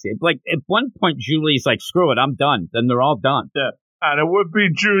others. At one point, Julie's like, screw it, I'm done. Then they're all done. Yeah, and it would be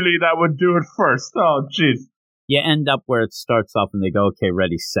Julie that would do it first. Oh, jeez. You end up where it starts off and they go, okay,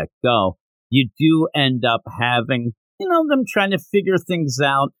 ready, set, go. You do end up having, them trying to figure things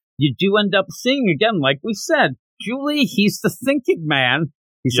out. You do end up seeing, again, like we said, Julie, he's the thinking man.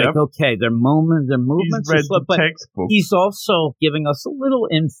 He's like, okay, their movements he's read the textbook. He's also giving us a little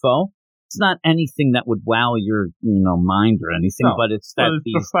info. It's not anything that would wow your, mind or anything, but it's that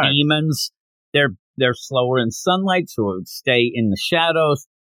these demons, they're slower in sunlight, so it would stay in the shadows.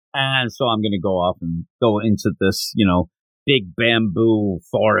 And so I'm going to go off and go into this, big bamboo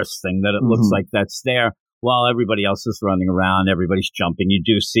forest thing that it looks like that's there while everybody else is running around. Everybody's jumping. You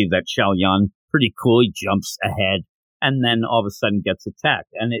do see that Xiao Yun, pretty cool. He jumps ahead and then all of a sudden gets attacked.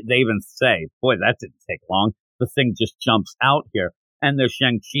 And they even say, boy, that didn't take long. The thing just jumps out here. And the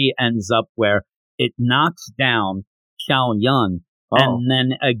Zheng Shi ends up where it knocks down Xiao Yun. And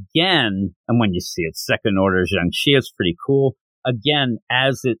then again, and when you see it, second order Zheng Shi is pretty cool. Again,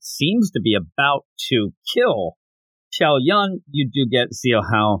 as it seems to be about to kill Xiao Yun, you do get see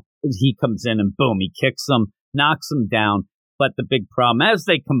how he comes in and boom, he kicks him, knocks him down. But the big problem, as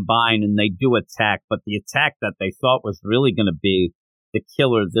they combine and they do attack, but the attack that they thought was really going to be the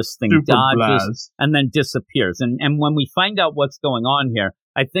killer, this thing Super dodges blast. And then disappears. And when we find out what's going on here,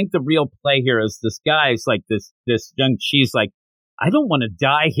 I think the real play here is this guy's like this Zheng Shi's like, I don't want to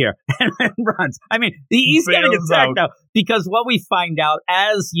die here, and then runs. He's getting attacked now because what we find out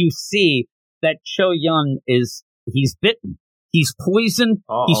as you see that Xiao Yun he's bitten. He's poisoned.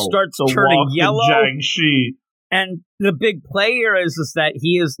 He starts turning yellow. Zheng Shi. And the big play here is that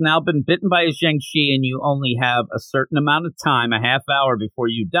he has now been bitten by a Zheng Shi, and you only have a certain amount of time, a half hour before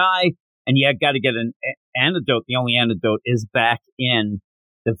you die, and you got to get an antidote. The only antidote is back in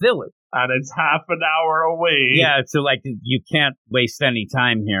the village. And it's half an hour away. Yeah, so you can't waste any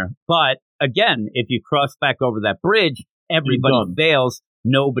time here. But again, if you cross back over that bridge, everybody fails.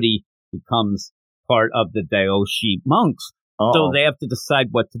 Nobody becomes part of the Daoshi monks. So they have to decide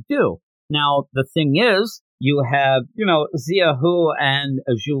what to do. Now, the thing is, you have, Xia Hu and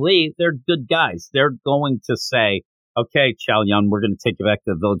Julie, they're good guys. They're going to say, okay, Xiao Yun, we're going to take you back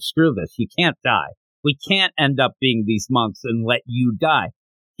to the village. Screw this. You can't die. We can't end up being these monks and let you die.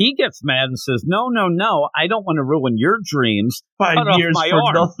 He gets mad and says, no, I don't want to ruin your dreams. 5 years for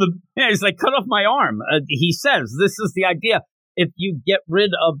arm. Nothing. Yeah, he's like, cut off my arm. He says, this is the idea. If you get rid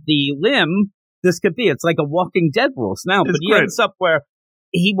of the limb, this could be. It's like a Walking Dead rules now. But he ends up where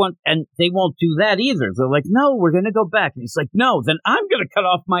and they won't do that either. They're like, no, we're going to go back. And he's like, no, then I'm going to cut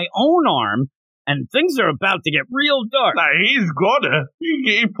off my own arm. And things are about to get real dark. Nah, he's gonna.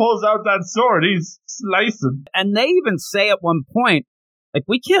 He pulls out that sword. He's slicing. And they even say at one point, like,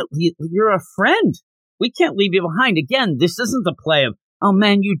 we can't leave, you're a friend. We can't leave you behind. Again, this isn't the play of, oh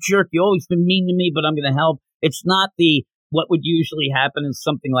man, you jerk, you always been mean to me, but I'm going to help. It's not what would usually happen in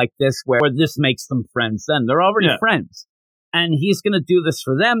something like this where this makes them friends then. They're already friends. And he's going to do this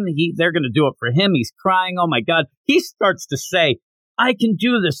for them. They're going to do it for him. He's crying. Oh my God. He starts to say, I can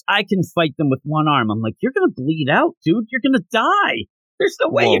do this. I can fight them with one arm. I'm like, you're going to bleed out, dude. You're going to die. There's no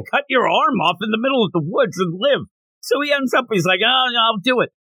way you cut your arm off in the middle of the woods and live. So he ends up, he's like, oh, no, I'll do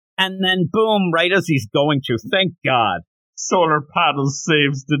it. And then, boom, right as he's going to, thank God. Solar panel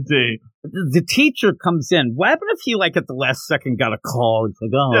saves the day. the teacher comes in. What happened if he, like, at the last second got a call? He's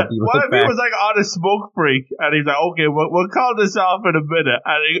like, oh, yeah. What if he was, like, on a smoke break, and he's like, okay, we'll call this off in a minute,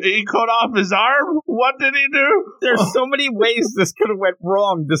 and he cut off his arm? What did he do? There's so many ways this could have went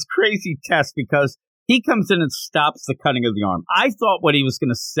wrong, this crazy test, because he comes in and stops the cutting of the arm. I thought what he was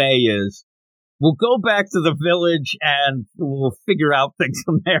going to say is, we'll go back to the village, and we'll figure out things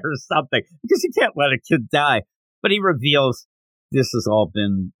from there or something, because you can't let a kid die. But he reveals, this has all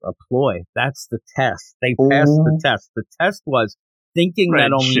been a ploy. That's the test. They passed the test. The test was thinking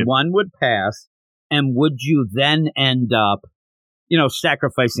that only one would pass, and would you then end up,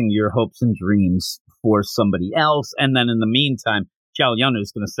 sacrificing your hopes and dreams for somebody else, and then in the meantime, Chow Yun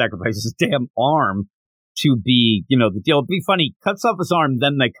is going to sacrifice his damn arm to be, the deal. It'd be funny, cuts off his arm,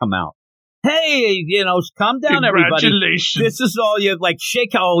 then they come out. Hey, calm down, everybody. This is all you, like,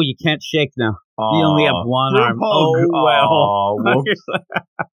 shake. Oh, you can't shake now. You only have one arm. Oh, well.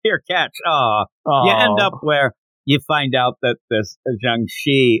 Here, catch. You end up where you find out that this Zhang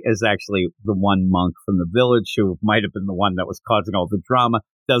Shi is actually the one monk from the village who might have been the one that was causing all the drama.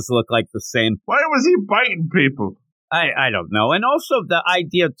 Does look like the same. Why was he biting people? I don't know. And also the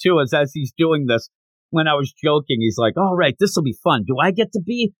idea, too, is as he's doing this, when I was joking, he's like, all right, this will be fun. Do I get to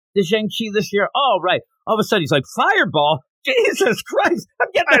be the Zhang Shi this year? Oh, right. All of a sudden, he's like, Fireball? Jesus Christ, I'm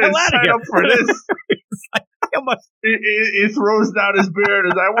getting the hell out of here. Up for this. He throws down his beard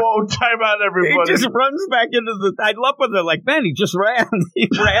and is like, whoa, time out, everybody. He just runs back into the... I love when they're like, man, he just ran. He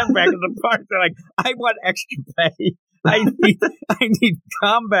ran back into the park. They're like, I want extra pay. I need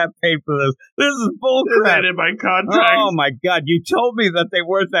combat pay for this. This is bullcrap. Is that in my contract? Oh, my God. You told me that they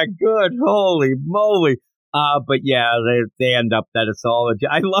weren't that good. Holy moly. But yeah, they end up that it's all...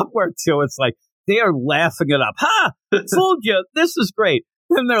 I love where, too, it's like, they are laughing it up. Ha! Told you, this is great.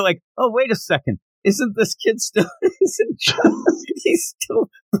 Then they're like, oh, wait a second. Isn't this kid still, he's still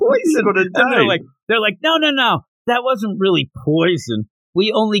poisoned? And they're like, no. That wasn't really poison.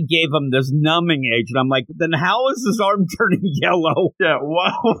 We only gave him this numbing agent. I'm like, then how is his arm turning yellow? Yeah,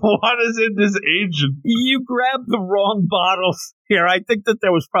 what is in this agent? You grabbed the wrong bottles here. I think that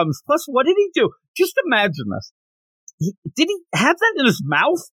there was problems. Plus, what did he do? Just imagine this. Did he have that in his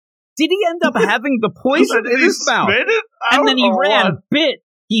mouth? Did he end up having the poison in his mouth? And then he ran,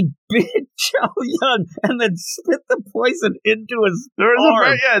 He bit Chow Yun and then spit the poison into his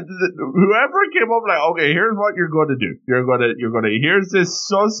arm. Whoever came up like, okay, here's what you're going to do. You're gonna. Here's this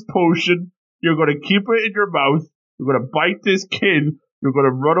sus potion. You're gonna keep it in your mouth. You're gonna bite this kid. You're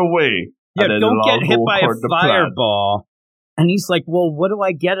gonna run away. Yeah, don't get hit by a fireball. And he's like, well, what do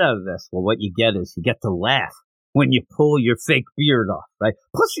I get out of this? Well, what you get is you get to laugh when you pull your fake beard off, right?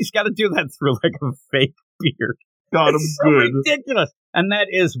 Plus, he's got to do that through like a fake beard. God, it's so ridiculous. And that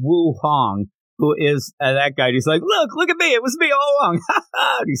is Wu Hong, who is that guy. He's like, look at me. It was me all along.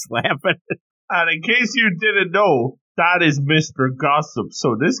 And he's laughing. And in case you didn't know, that is Mr. Gossip.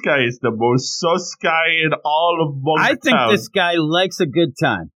 So this guy is the most sus guy in all of Monktown. I think this guy likes a good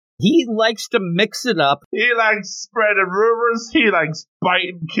time. He likes to mix it up. He likes spreading rumors. He likes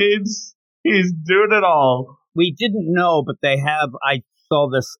biting kids. He's doing it all. We didn't know, but they have, I saw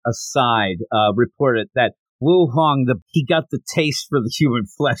this aside, reported that Wu Hong, he got the taste for the human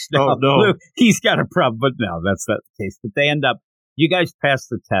flesh. Now, oh, no. Luke, he's got a problem, but no, that's not the case. But they end up, you guys pass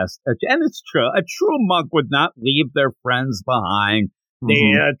the test. And it's true. A true monk would not leave their friends behind.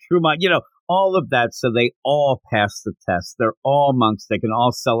 A true monk, all of that. So they all pass the test. They're all monks. They can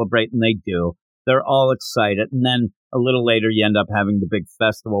all celebrate, and they do. They're all excited. And then a little later, you end up having the big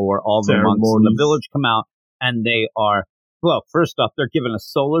festival where all the monks in the village come out, and they are, well, first off, they're given a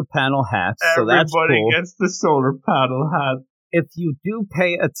solar panel hat. So that's cool. Everybody gets the solar panel hat. If you do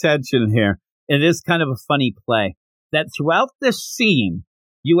pay attention here, it is kind of a funny play that throughout this scene,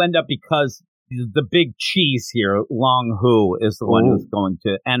 you end up, because the big cheese here, Long Hu, is the one who's going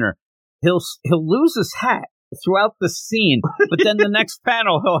to enter. He'll lose his hat throughout the scene, but then the next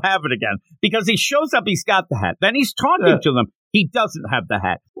panel he'll have it again because he shows up. He's got the hat. Then he's talking to them. He doesn't have the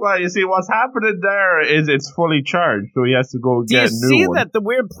hat. Well, you see, what's happening there is it's fully charged, so he has to go get a new one. Do you see that the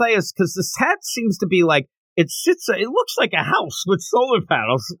weird play is because this hat seems to be like it looks like a house with solar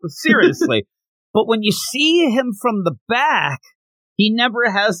panels. Seriously, but when you see him from the back, he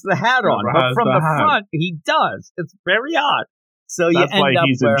never has the hat on, but from the front, he does. It's very odd. So that's why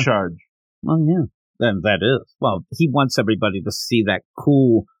he's in charge. Well, yeah, then that is. Well, he wants everybody to see that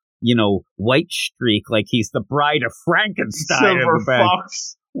cool, white streak, like he's the bride of Frankenstein. Silver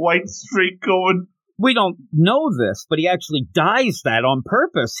fox, white streak going. We don't know this, but he actually dyes that on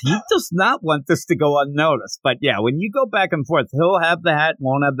purpose. He does not want this to go unnoticed. But yeah, when you go back and forth, he'll have the hat,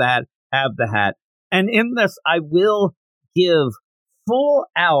 won't have the hat, have the hat. And in this, I will give full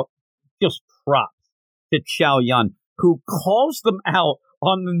out props to Chow Yun, who calls them out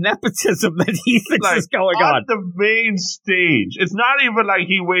on the nepotism that he thinks is going on. The main stage. It's not even like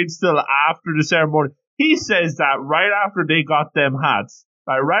he waits till after the ceremony. He says that right after they got them hats,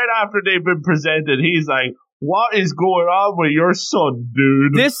 right after they've been presented, he's like, what is going on with your son,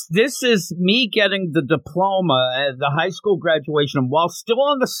 dude? This is me getting the diploma, the high school graduation. While still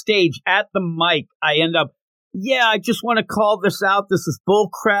on the stage at the mic, I end up, I just want to call this out. This is bull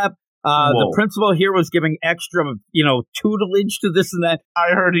crap. The principal here was giving extra, tutelage to this and that.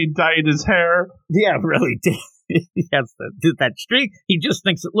 I heard he dyed his hair. Yeah, really did. He has that streak. He just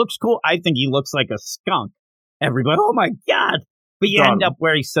thinks it looks cool. I think he looks like a skunk. Everybody, oh my God. But you end up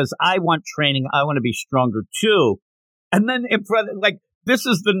where he says, I want training. I want to be stronger too. And then this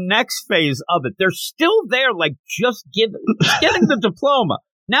is the next phase of it. They're still there, just getting the diploma.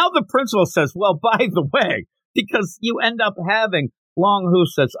 Now the principal says, well, by the way, because you end up having Long Hu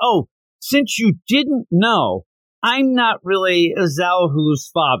says, oh, since you didn't know, I'm not really Zhao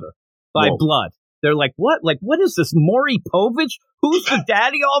Hu's father by blood. They're like, what? What is this, Maury Povich? Who's the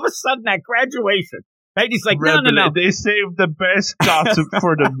daddy all of a sudden at graduation? Right? He's like, no. They saved the best gossip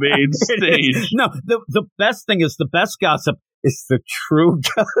for the main stage. No, the best thing is the best gossip is the true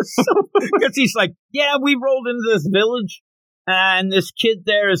gossip. Because he's like, we rolled into this village and this kid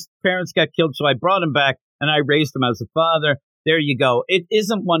there, his parents got killed. So I brought him back and I raised him as a father. There you go. It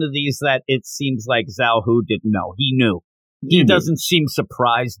isn't one of these that it seems like Zhao Hu didn't know. He knew. He doesn't seem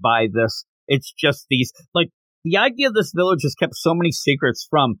surprised by this. It's just these, the idea of this village has kept so many secrets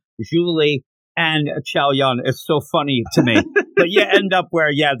from Zhu Li and Chow Yun. It's so funny to me. But you end up where,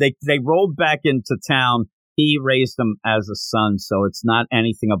 they rolled back into town. He raised them as a son, so it's not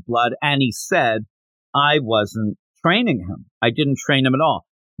anything of blood. And he said, I wasn't training him. I didn't train him at all.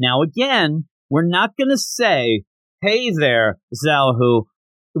 Now, again, we're not going to say, hey there, Zhao Hu,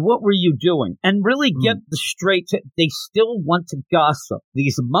 what were you doing? And really get the straight to, they still want to gossip.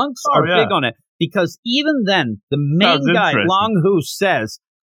 These monks are big on it, because even then, the main guy, Long Hu, says,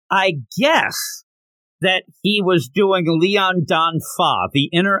 I guess that he was doing Lian Dan Fa, the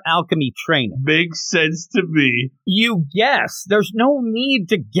inner alchemy training. Makes sense to me. You guess. There's no need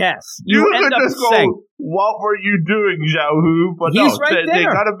to guess. You end up saying, what were you doing, Zhao Hu? But he's right there. They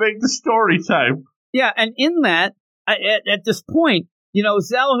gotta make the story time. Yeah, and in that, at this point,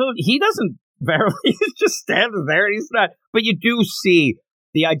 Zhao Hu, he doesn't barely, he's just standing there. He's not, but you do see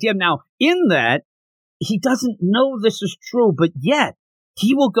the idea. Now, in that, he doesn't know this is true, but yet,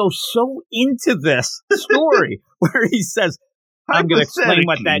 he will go so into this story where he says, I'm going to explain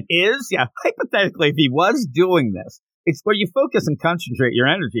what that is. Yeah, hypothetically, if he was doing this, it's where you focus and concentrate your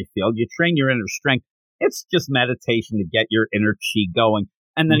energy field. You train your inner strength. It's just meditation to get your inner chi going.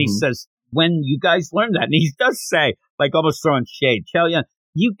 And then he says, when you guys learned that, and he does say, almost throwing shade, Chow Yun,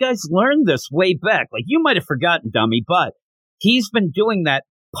 you guys learned this way back. You might have forgotten, dummy, but he's been doing that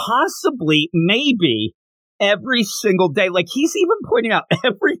possibly, maybe, every single day. He's even pointing out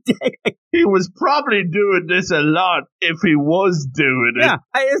every day. He was probably doing this a lot if he was doing it. Yeah,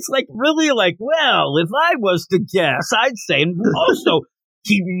 it's really well, if I was to guess, I'd say, and also,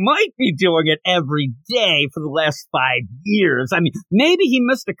 he might be doing it every day for the last 5 years. I mean, maybe he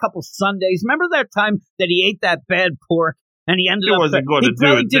missed a couple Sundays. Remember that time that he ate that bad pork and he ended up... He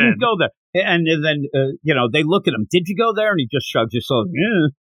probably didn't go there. And then, they look at him. Did you go there? And he just shrugs his shoulders. Yeah.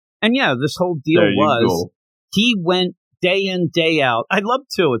 And this whole deal was... He went day in, day out. I love,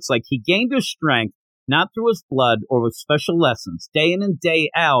 too, it's he gained his strength, not through his blood or with special lessons, day in and day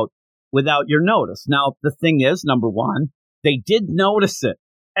out without your notice. Now, the thing is, number one, they did notice it.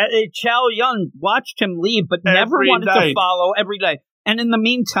 Chow Yun watched him leave, but never wanted to follow every day. And in the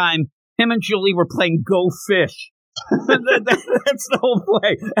meantime, him and Julie were playing Go Fish. That's the whole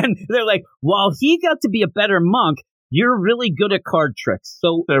play. And they're like, while he got to be a better monk, you're really good at card tricks.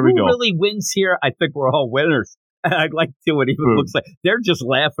 So who really wins here? I think we're all winners. I'd like to what it even looks like. They're just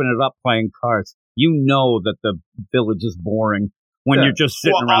laughing it up playing cards. You know that the village is boring when you're just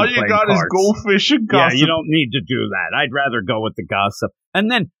sitting around playing cards. All you got is Go Fish and gossip. Yeah, you don't need to do that. I'd rather go with the gossip.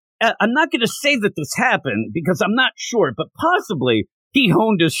 And then, I'm not going to say that this happened because I'm not sure, but possibly he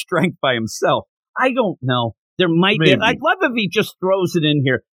honed his strength by himself. I don't know. There might be. I'd love if he just throws it in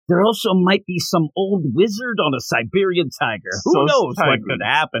here. There also might be some old wizard on a Siberian tiger. Who knows what could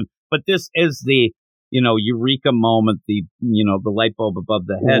happen? But this is the, eureka moment, the light bulb above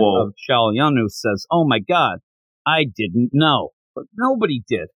the head of Chow Yun, who says, oh my God, I didn't know. But nobody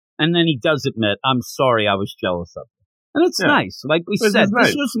did. And then he does admit, I'm sorry, I was jealous of you. And it's nice. Like we said,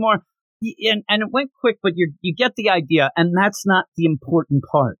 this was more, and it went quick, but you get the idea, and that's not the important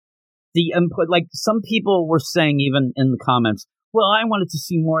part. The input, some people were saying even in the comments, well, I wanted to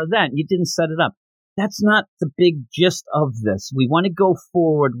see more of that. And you didn't set it up. That's not the big gist of this. We want to go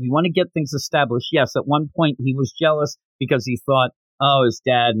forward. We want to get things established. Yes, at one point he was jealous because he thought, oh, his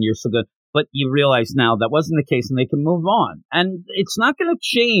dad and you're so good. But you realize now that wasn't the case and they can move on. And it's not going to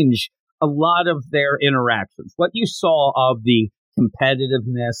change a lot of their interactions. What you saw of the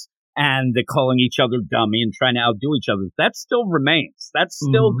competitiveness and the calling each other dummy and trying to outdo each other, that still remains. That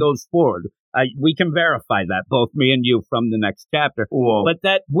still goes forward. We can verify that, both me and you, from the next chapter. Whoa. But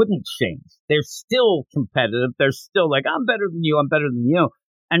that wouldn't change. They're still competitive. They're still like, I'm better than you. I'm better than you.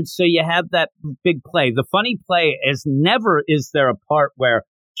 And so you have that big play. The funny play is never is there a part where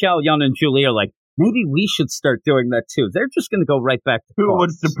Chaol Yun and Zhu Li are like, maybe we should start doing that too. They're just going to go right back to Who cards.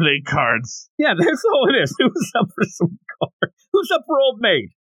 wants to play cards? Yeah, that's all it is. Who's up for some cards? Who's up for Old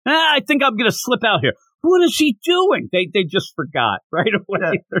Maid? I think I'm going to slip out here. What is he doing? They just forgot right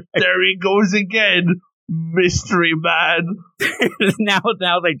away. Yeah. There he goes again, mystery man.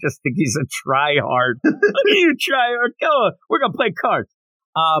 now they just think he's a try-hard. Look at you, try-hard. Go, we're going to play cards.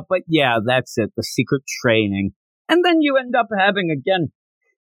 But yeah, that's it. The secret training. And then you end up having, again,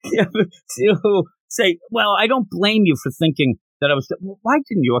 to say, well, I don't blame you for thinking that I was, why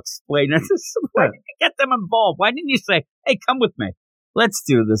didn't you explain it? Why didn't you get them involved? Why didn't you say, hey, come with me? Let's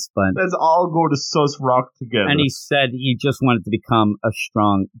do this fun. Let's all go to Sus Rock together. And he said he just wanted to become a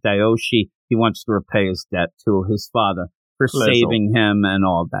strong Daioshi. He wants to repay his debt to his father for saving him and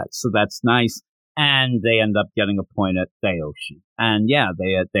all that. So that's nice. And they end up getting appointed Daioshi. And yeah,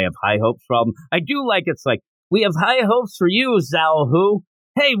 they have high hopes for him. I do like it's like, we have high hopes for you, Zhao Hu.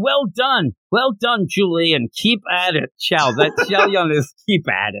 Hey, well done, Zhu Li, and keep at it, Chaol. That Chaol Yun is keep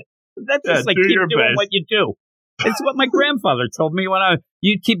at it. That's just like keep doing best. What you do. It's what my grandfather told me when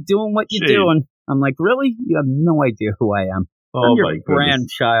you keep doing what you do. And I'm like, really? You have no idea who I am. I'm your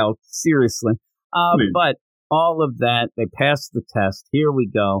grandchild. Seriously. But all of that, they passed the test. Here we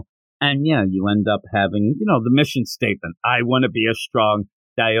go. And yeah, you end up having, the mission statement. I want to be a strong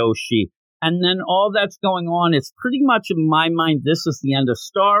Daioshi. And then all that's going on, it's pretty much, in my mind, this is the end of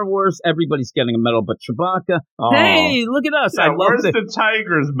Star Wars. Everybody's getting a medal but Chewbacca. Oh. Hey, look at us. Yeah, where's the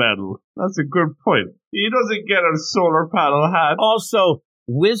Tiger's medal? That's a good point. He doesn't get a solar panel hat. Also,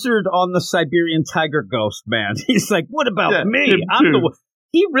 Wizard on the Siberian Tiger Ghost, man. He's like, what about me? I'm the one.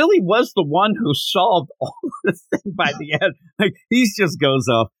 He really was the one who solved all the thing by the end. Like, he just goes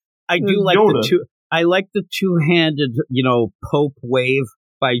off. I do like the two-handed, Pope wave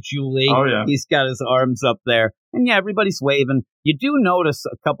by Zhu Li. Oh, yeah. He's got his arms up there. And yeah, everybody's waving. You do notice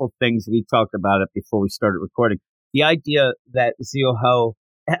a couple things. We talked about it before we started recording. The idea that Zhao Hu,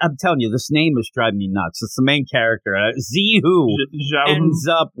 I'm telling you, this name is driving me nuts. It's the main character. Zihu ends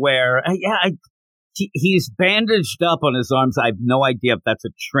up where, he's bandaged up on his arms. I have no idea if that's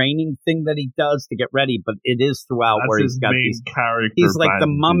a training thing that he does to get ready, but it is throughout where he's got these characters. He's like the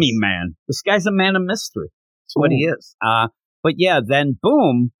mummy man. This guy's a man of mystery. That's what he is. But yeah, then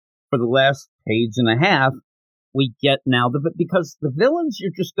boom, for the last page and a half, we get now because the villains,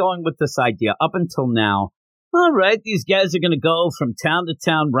 you're just going with this idea up until now. All right, these guys are going to go from town to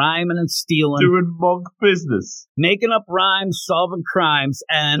town, rhyming and stealing. Doing monk business. Making up rhymes, solving crimes,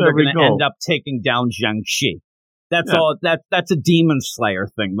 and they're going to end up taking down Jiangxi. That's all. That's a demon slayer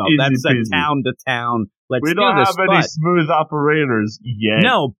thing, though. That's a town to town. We don't have any smooth operators yet.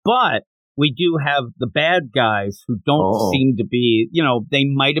 No, but we do have the bad guys who don't seem to be, they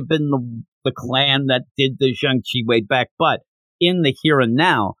might have been the clan that did the Jiangxi way back, but in the here and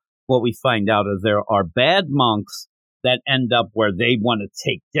now, what we find out is there are bad monks that end up where they want to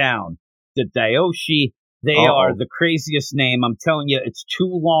take down the Daioshi. They are the craziest name. I'm telling you, it's too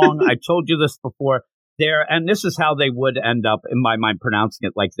long. I told you this before. And this is how they would end up, in my mind, pronouncing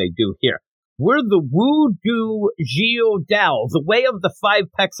it like they do here. We're the Wu Du Jiu Dao, the way of the 5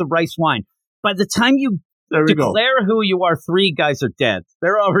 pecks of rice wine. By the time you declare who you are, 3 guys are dead.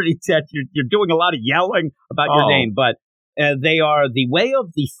 They're already dead. You're doing a lot of yelling about your name, but they are the way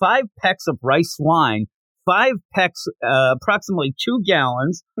of the 5 pecks of rice wine. 5 pecks, approximately 2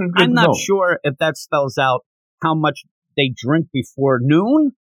 gallons. I'm not sure if that spells out how much they drink before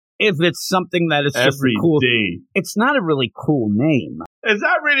noon. If it's something that is just cool, day. It's not a really cool name. Is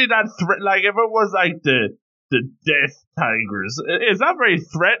that really that like if it was like the Death Tigers, it's not very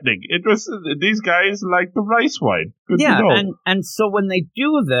threatening. It was these guys like the rice wine. Good to know. and so when they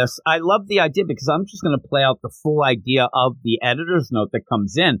do this, I love the idea because I'm just going to play out the full idea of the editor's note that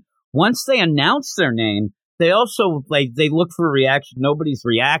comes in. Once they announce their name, they also they look for a reaction. Nobody's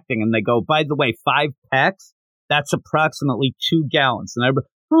reacting, and they go, by the way, 5 pecks. That's approximately 2 gallons, and everybody.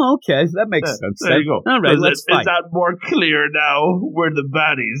 Oh, okay, that makes sense. There you go. All right, let's fight. Is that more clear now? We're the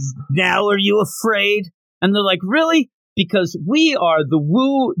baddies. Now are you afraid? And they're like, really? because we are the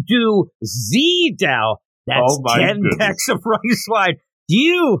Woo Do Z Dow. That's 10 packs of rice wine.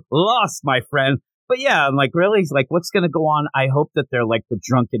 You lost, my friend. But yeah, I'm like, really? He's like, what's going to go on? I hope that they're like the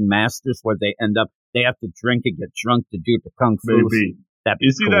drunken masters where they end up, they have to drink and get drunk to do the kung fu. Maybe.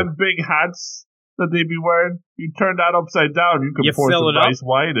 You see them big hats that they be wearing? You turn that upside down, you can pour some nice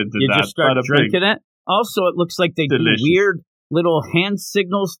wine into that. You just start drinking it. Also, it looks like they do weird little hand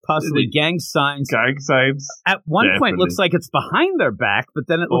signals, possibly gang signs. Gang signs. At one point, it looks like it's behind their back, but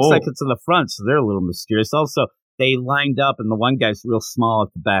then it looks like it's in the front, so they're a little mysterious. Also, they lined up, and the one guy's real small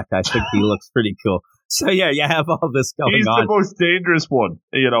at the back. I think he looks pretty cool. So, yeah, you have all this going on. He's the most dangerous one,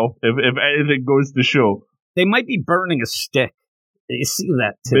 you know, if anything goes to show. They might be burning a stick. You see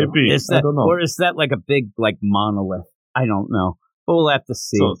that, too. Maybe. I don't know. Or is that like a big, like, monolith? I don't know. But we'll have to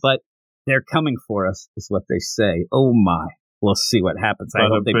see. But they're coming for us, is what they say. Oh, my. We'll see what happens. I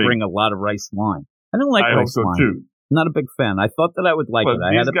hope they bring a lot of rice wine. I don't like rice wine. Too. I'm not a big fan. I thought that I would like it.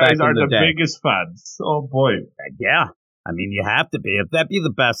 I had it back in the day. These guys are the biggest fans. Oh, boy. Yeah. I mean, you have to be. If that be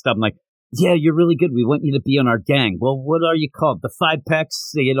the best, I'm like, yeah, you're really good. We want you to be on our gang. Well, what are you called? The 5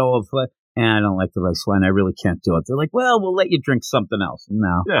 packs, you know, of... and I don't like the rice wine. I really can't do it. They're like, well, we'll let you drink something else.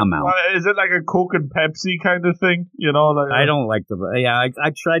 No, I'm out. Is it like a Coke and Pepsi kind of thing? You know, like I don't like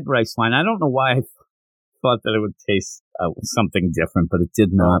I tried rice wine. I don't know why I thought that it would taste something different, but it did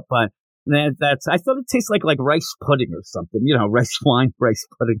not. But I thought it tasted like rice pudding or something. You know, rice wine, rice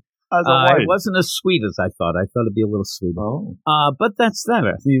pudding. It wasn't as sweet as I thought. I thought it'd be a little sweeter. Oh. But that's that.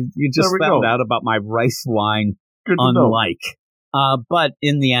 You just found out about my rice wine. Good unlike. But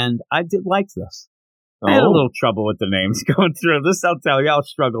in the end, I did like this. I had a little trouble with the names going through this. I'll tell you, I'll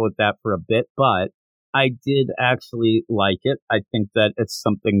struggle with that for a bit, but I did actually like it. I think that it's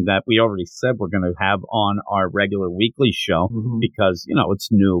something that we already said we're going to have on our regular weekly show because, you know, it's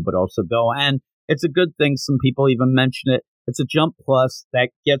new, but also go. And it's a good thing. Some people even mention it. It's a Jump Plus that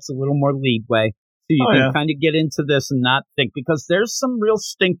gets a little more leeway. So you can kind of get into this and not think, because there's some real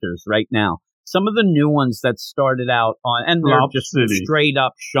stinkers right now. Some of the new ones that started out on, and they're just straight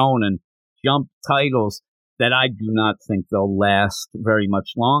up shonen Jump titles that I do not think they'll last very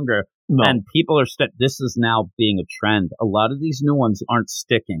much longer. No. And people are, this is now being a trend. A lot of these new ones aren't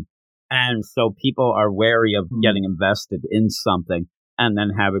sticking. And so people are wary of getting invested in something and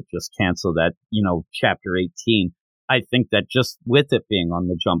then have it just canceled at, you know, chapter 18. I think that just with it being on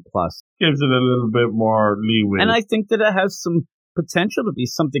the Jump Plus gives it a little bit more leeway. And I think that it has some potential to be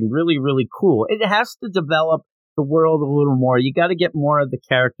something really, really cool. It has to develop the world a little more. You got to get more of the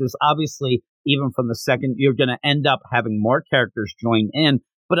characters. Obviously, even from the second, you're going to end up having more characters join in.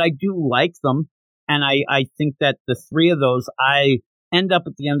 But I do like them. And I think that the 3 of those, I end up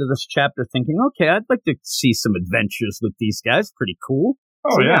at the end of this chapter thinking, okay, I'd like to see some adventures with these guys. Pretty cool.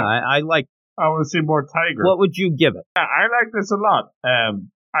 Oh, so, yeah. I like. I want to see more Tiger. What would you give it? Yeah, I like this a lot.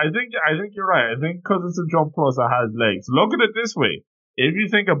 I think you're right. I think because it's a Jump Plus that has legs. Look at it this way. If you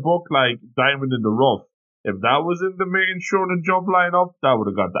think a book like Diamond in the Rough, if that was in the main Shonen Jump lineup, that would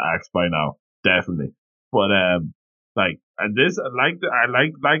have got the axe by now. Definitely. But, I like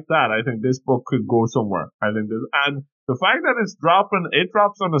that. I think this book could go somewhere. And the fact that it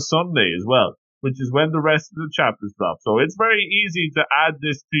drops on a Sunday as well, which is when the rest of the chapters drop. So it's very easy to add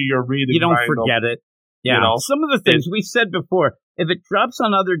this to your reading. You don't forget it. Yeah. You know, some of the things we said before, if it drops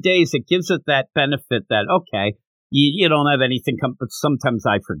on other days, it gives it that benefit that, okay, you don't have anything come, but sometimes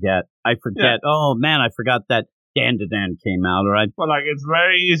I forget. Oh man, I forgot that Dan came out, all right? Well, like, it's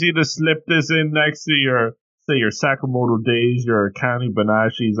very easy to slip this in next to your Sakamoto Days, your Kani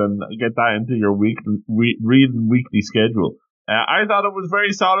Banashis, and get that into your reading weekly schedule. I thought it was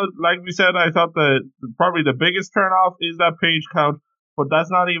very solid. Like we said, I thought probably the biggest turnoff is that page count, but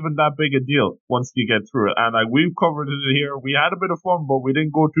that's not even that big a deal once you get through it. And we've covered it here. We had a bit of fun, but we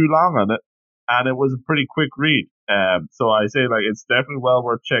didn't go too long on it, and it was a pretty quick read. So I say, like, it's definitely well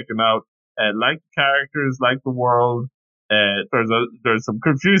worth checking out. Like the characters, like the world. There's some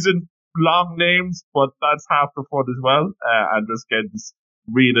confusing long names, but that's half the fun as well. And just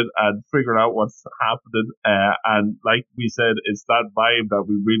read it and figure out what's happening. And like we said, it's that vibe that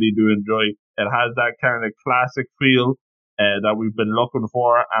we really do enjoy. It has that kind of classic feel that we've been looking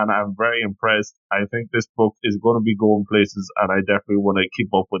for, and I'm very impressed. I think this book is going to be going places, and I definitely want to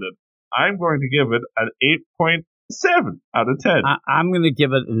keep up with it. I'm going to give it an 8.7 out of 10. I'm going to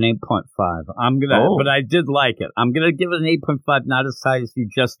give it an 8.5. But I did like it. I'm going to give it an 8.5, not as high as you,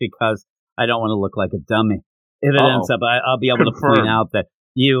 just because I don't want to look like a dummy. If it ends up, I'll be able to point out that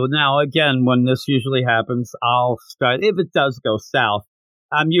now again, when this usually happens, I'll start, if it does go south,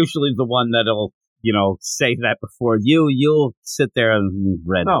 I'm usually the one that'll say that before you. You'll sit there and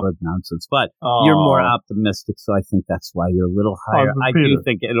read good nonsense, but you're more optimistic, so I think that's why you're a little higher. I do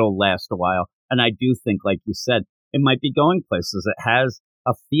think it'll last a while, and I do think, like you said, it might be going places. It has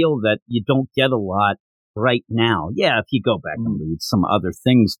a feel that you don't get a lot right now. Yeah, if you go back and read some other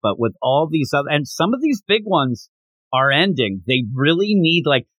things, but with all these other, and some of these big ones are ending, they really need,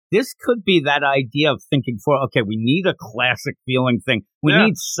 like, this could be that idea of thinking we need a classic feeling thing. We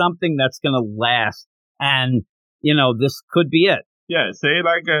need something that's going to last. And, this could be it. Yeah, say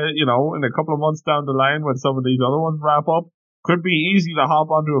like, in a couple of months down the line when some of these other ones wrap up, could be easy to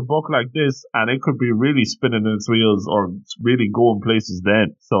hop onto a book like this and it could be really spinning its wheels or really going places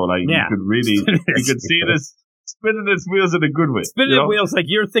then. So, like, you could really, you could see this spinning its wheels in a good way. Spinning wheels, like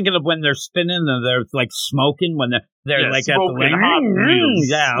you're thinking of when they're spinning and they're like smoking, when they're like at the smoking hot wheels.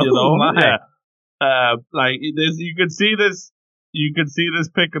 Yeah, like this, you could see this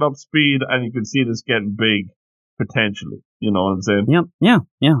picking up speed, and you can see this getting big potentially. You know what I'm saying? Yeah.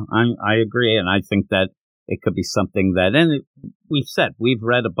 I agree, and I think that it could be something that, and we've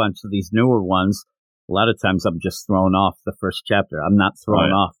read a bunch of these newer ones. A lot of times, I'm just thrown off the first chapter. I'm not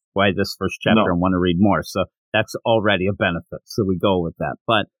thrown off by this first chapter and want to read more. So that's already a benefit. So we go with that.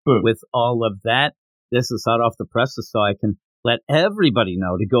 But with all of that, this is hot off the presses, so I can let everybody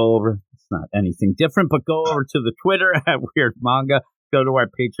know to go over. It's not anything different, but go over to the Twitter at Weird Manga. Go to our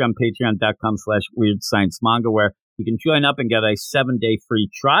Patreon, patreon.com/WeirdScienceManga, where you can join up and get a 7-day free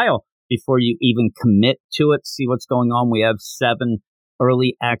trial before you even commit to it. See what's going on. We have 7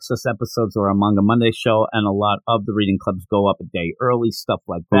 early access episodes of our Manga Monday show, and a lot of the reading clubs go up a day early, stuff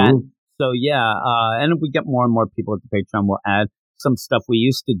like that. Ooh. So, and if we get more and more people at the Patreon, we'll add some stuff. We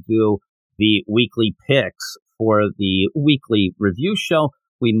used to do the weekly picks for the weekly review show.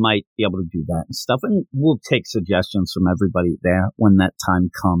 We might be able to do that and stuff, and we'll take suggestions from everybody there when that time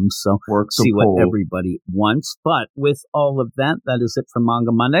comes. So see what everybody wants. But with all of that, that is it for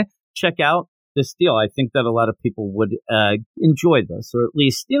Manga Monday. Check out this deal. I think that a lot of people would enjoy this, or at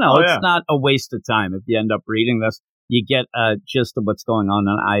least, it's not a waste of time. If you end up reading this, you get a gist of what's going on,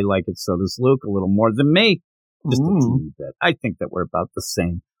 and I like it. So does Luke, a little more than me, just a teeny bit. I think that we're about the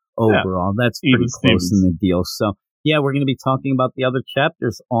same overall. That's pretty close in the deal. So, we're going to be talking about the other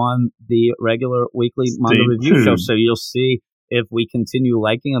chapters on the regular weekly manga review show. So you'll see if we continue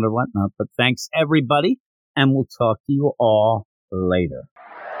liking it or whatnot. But thanks, everybody, and we'll talk to you all later.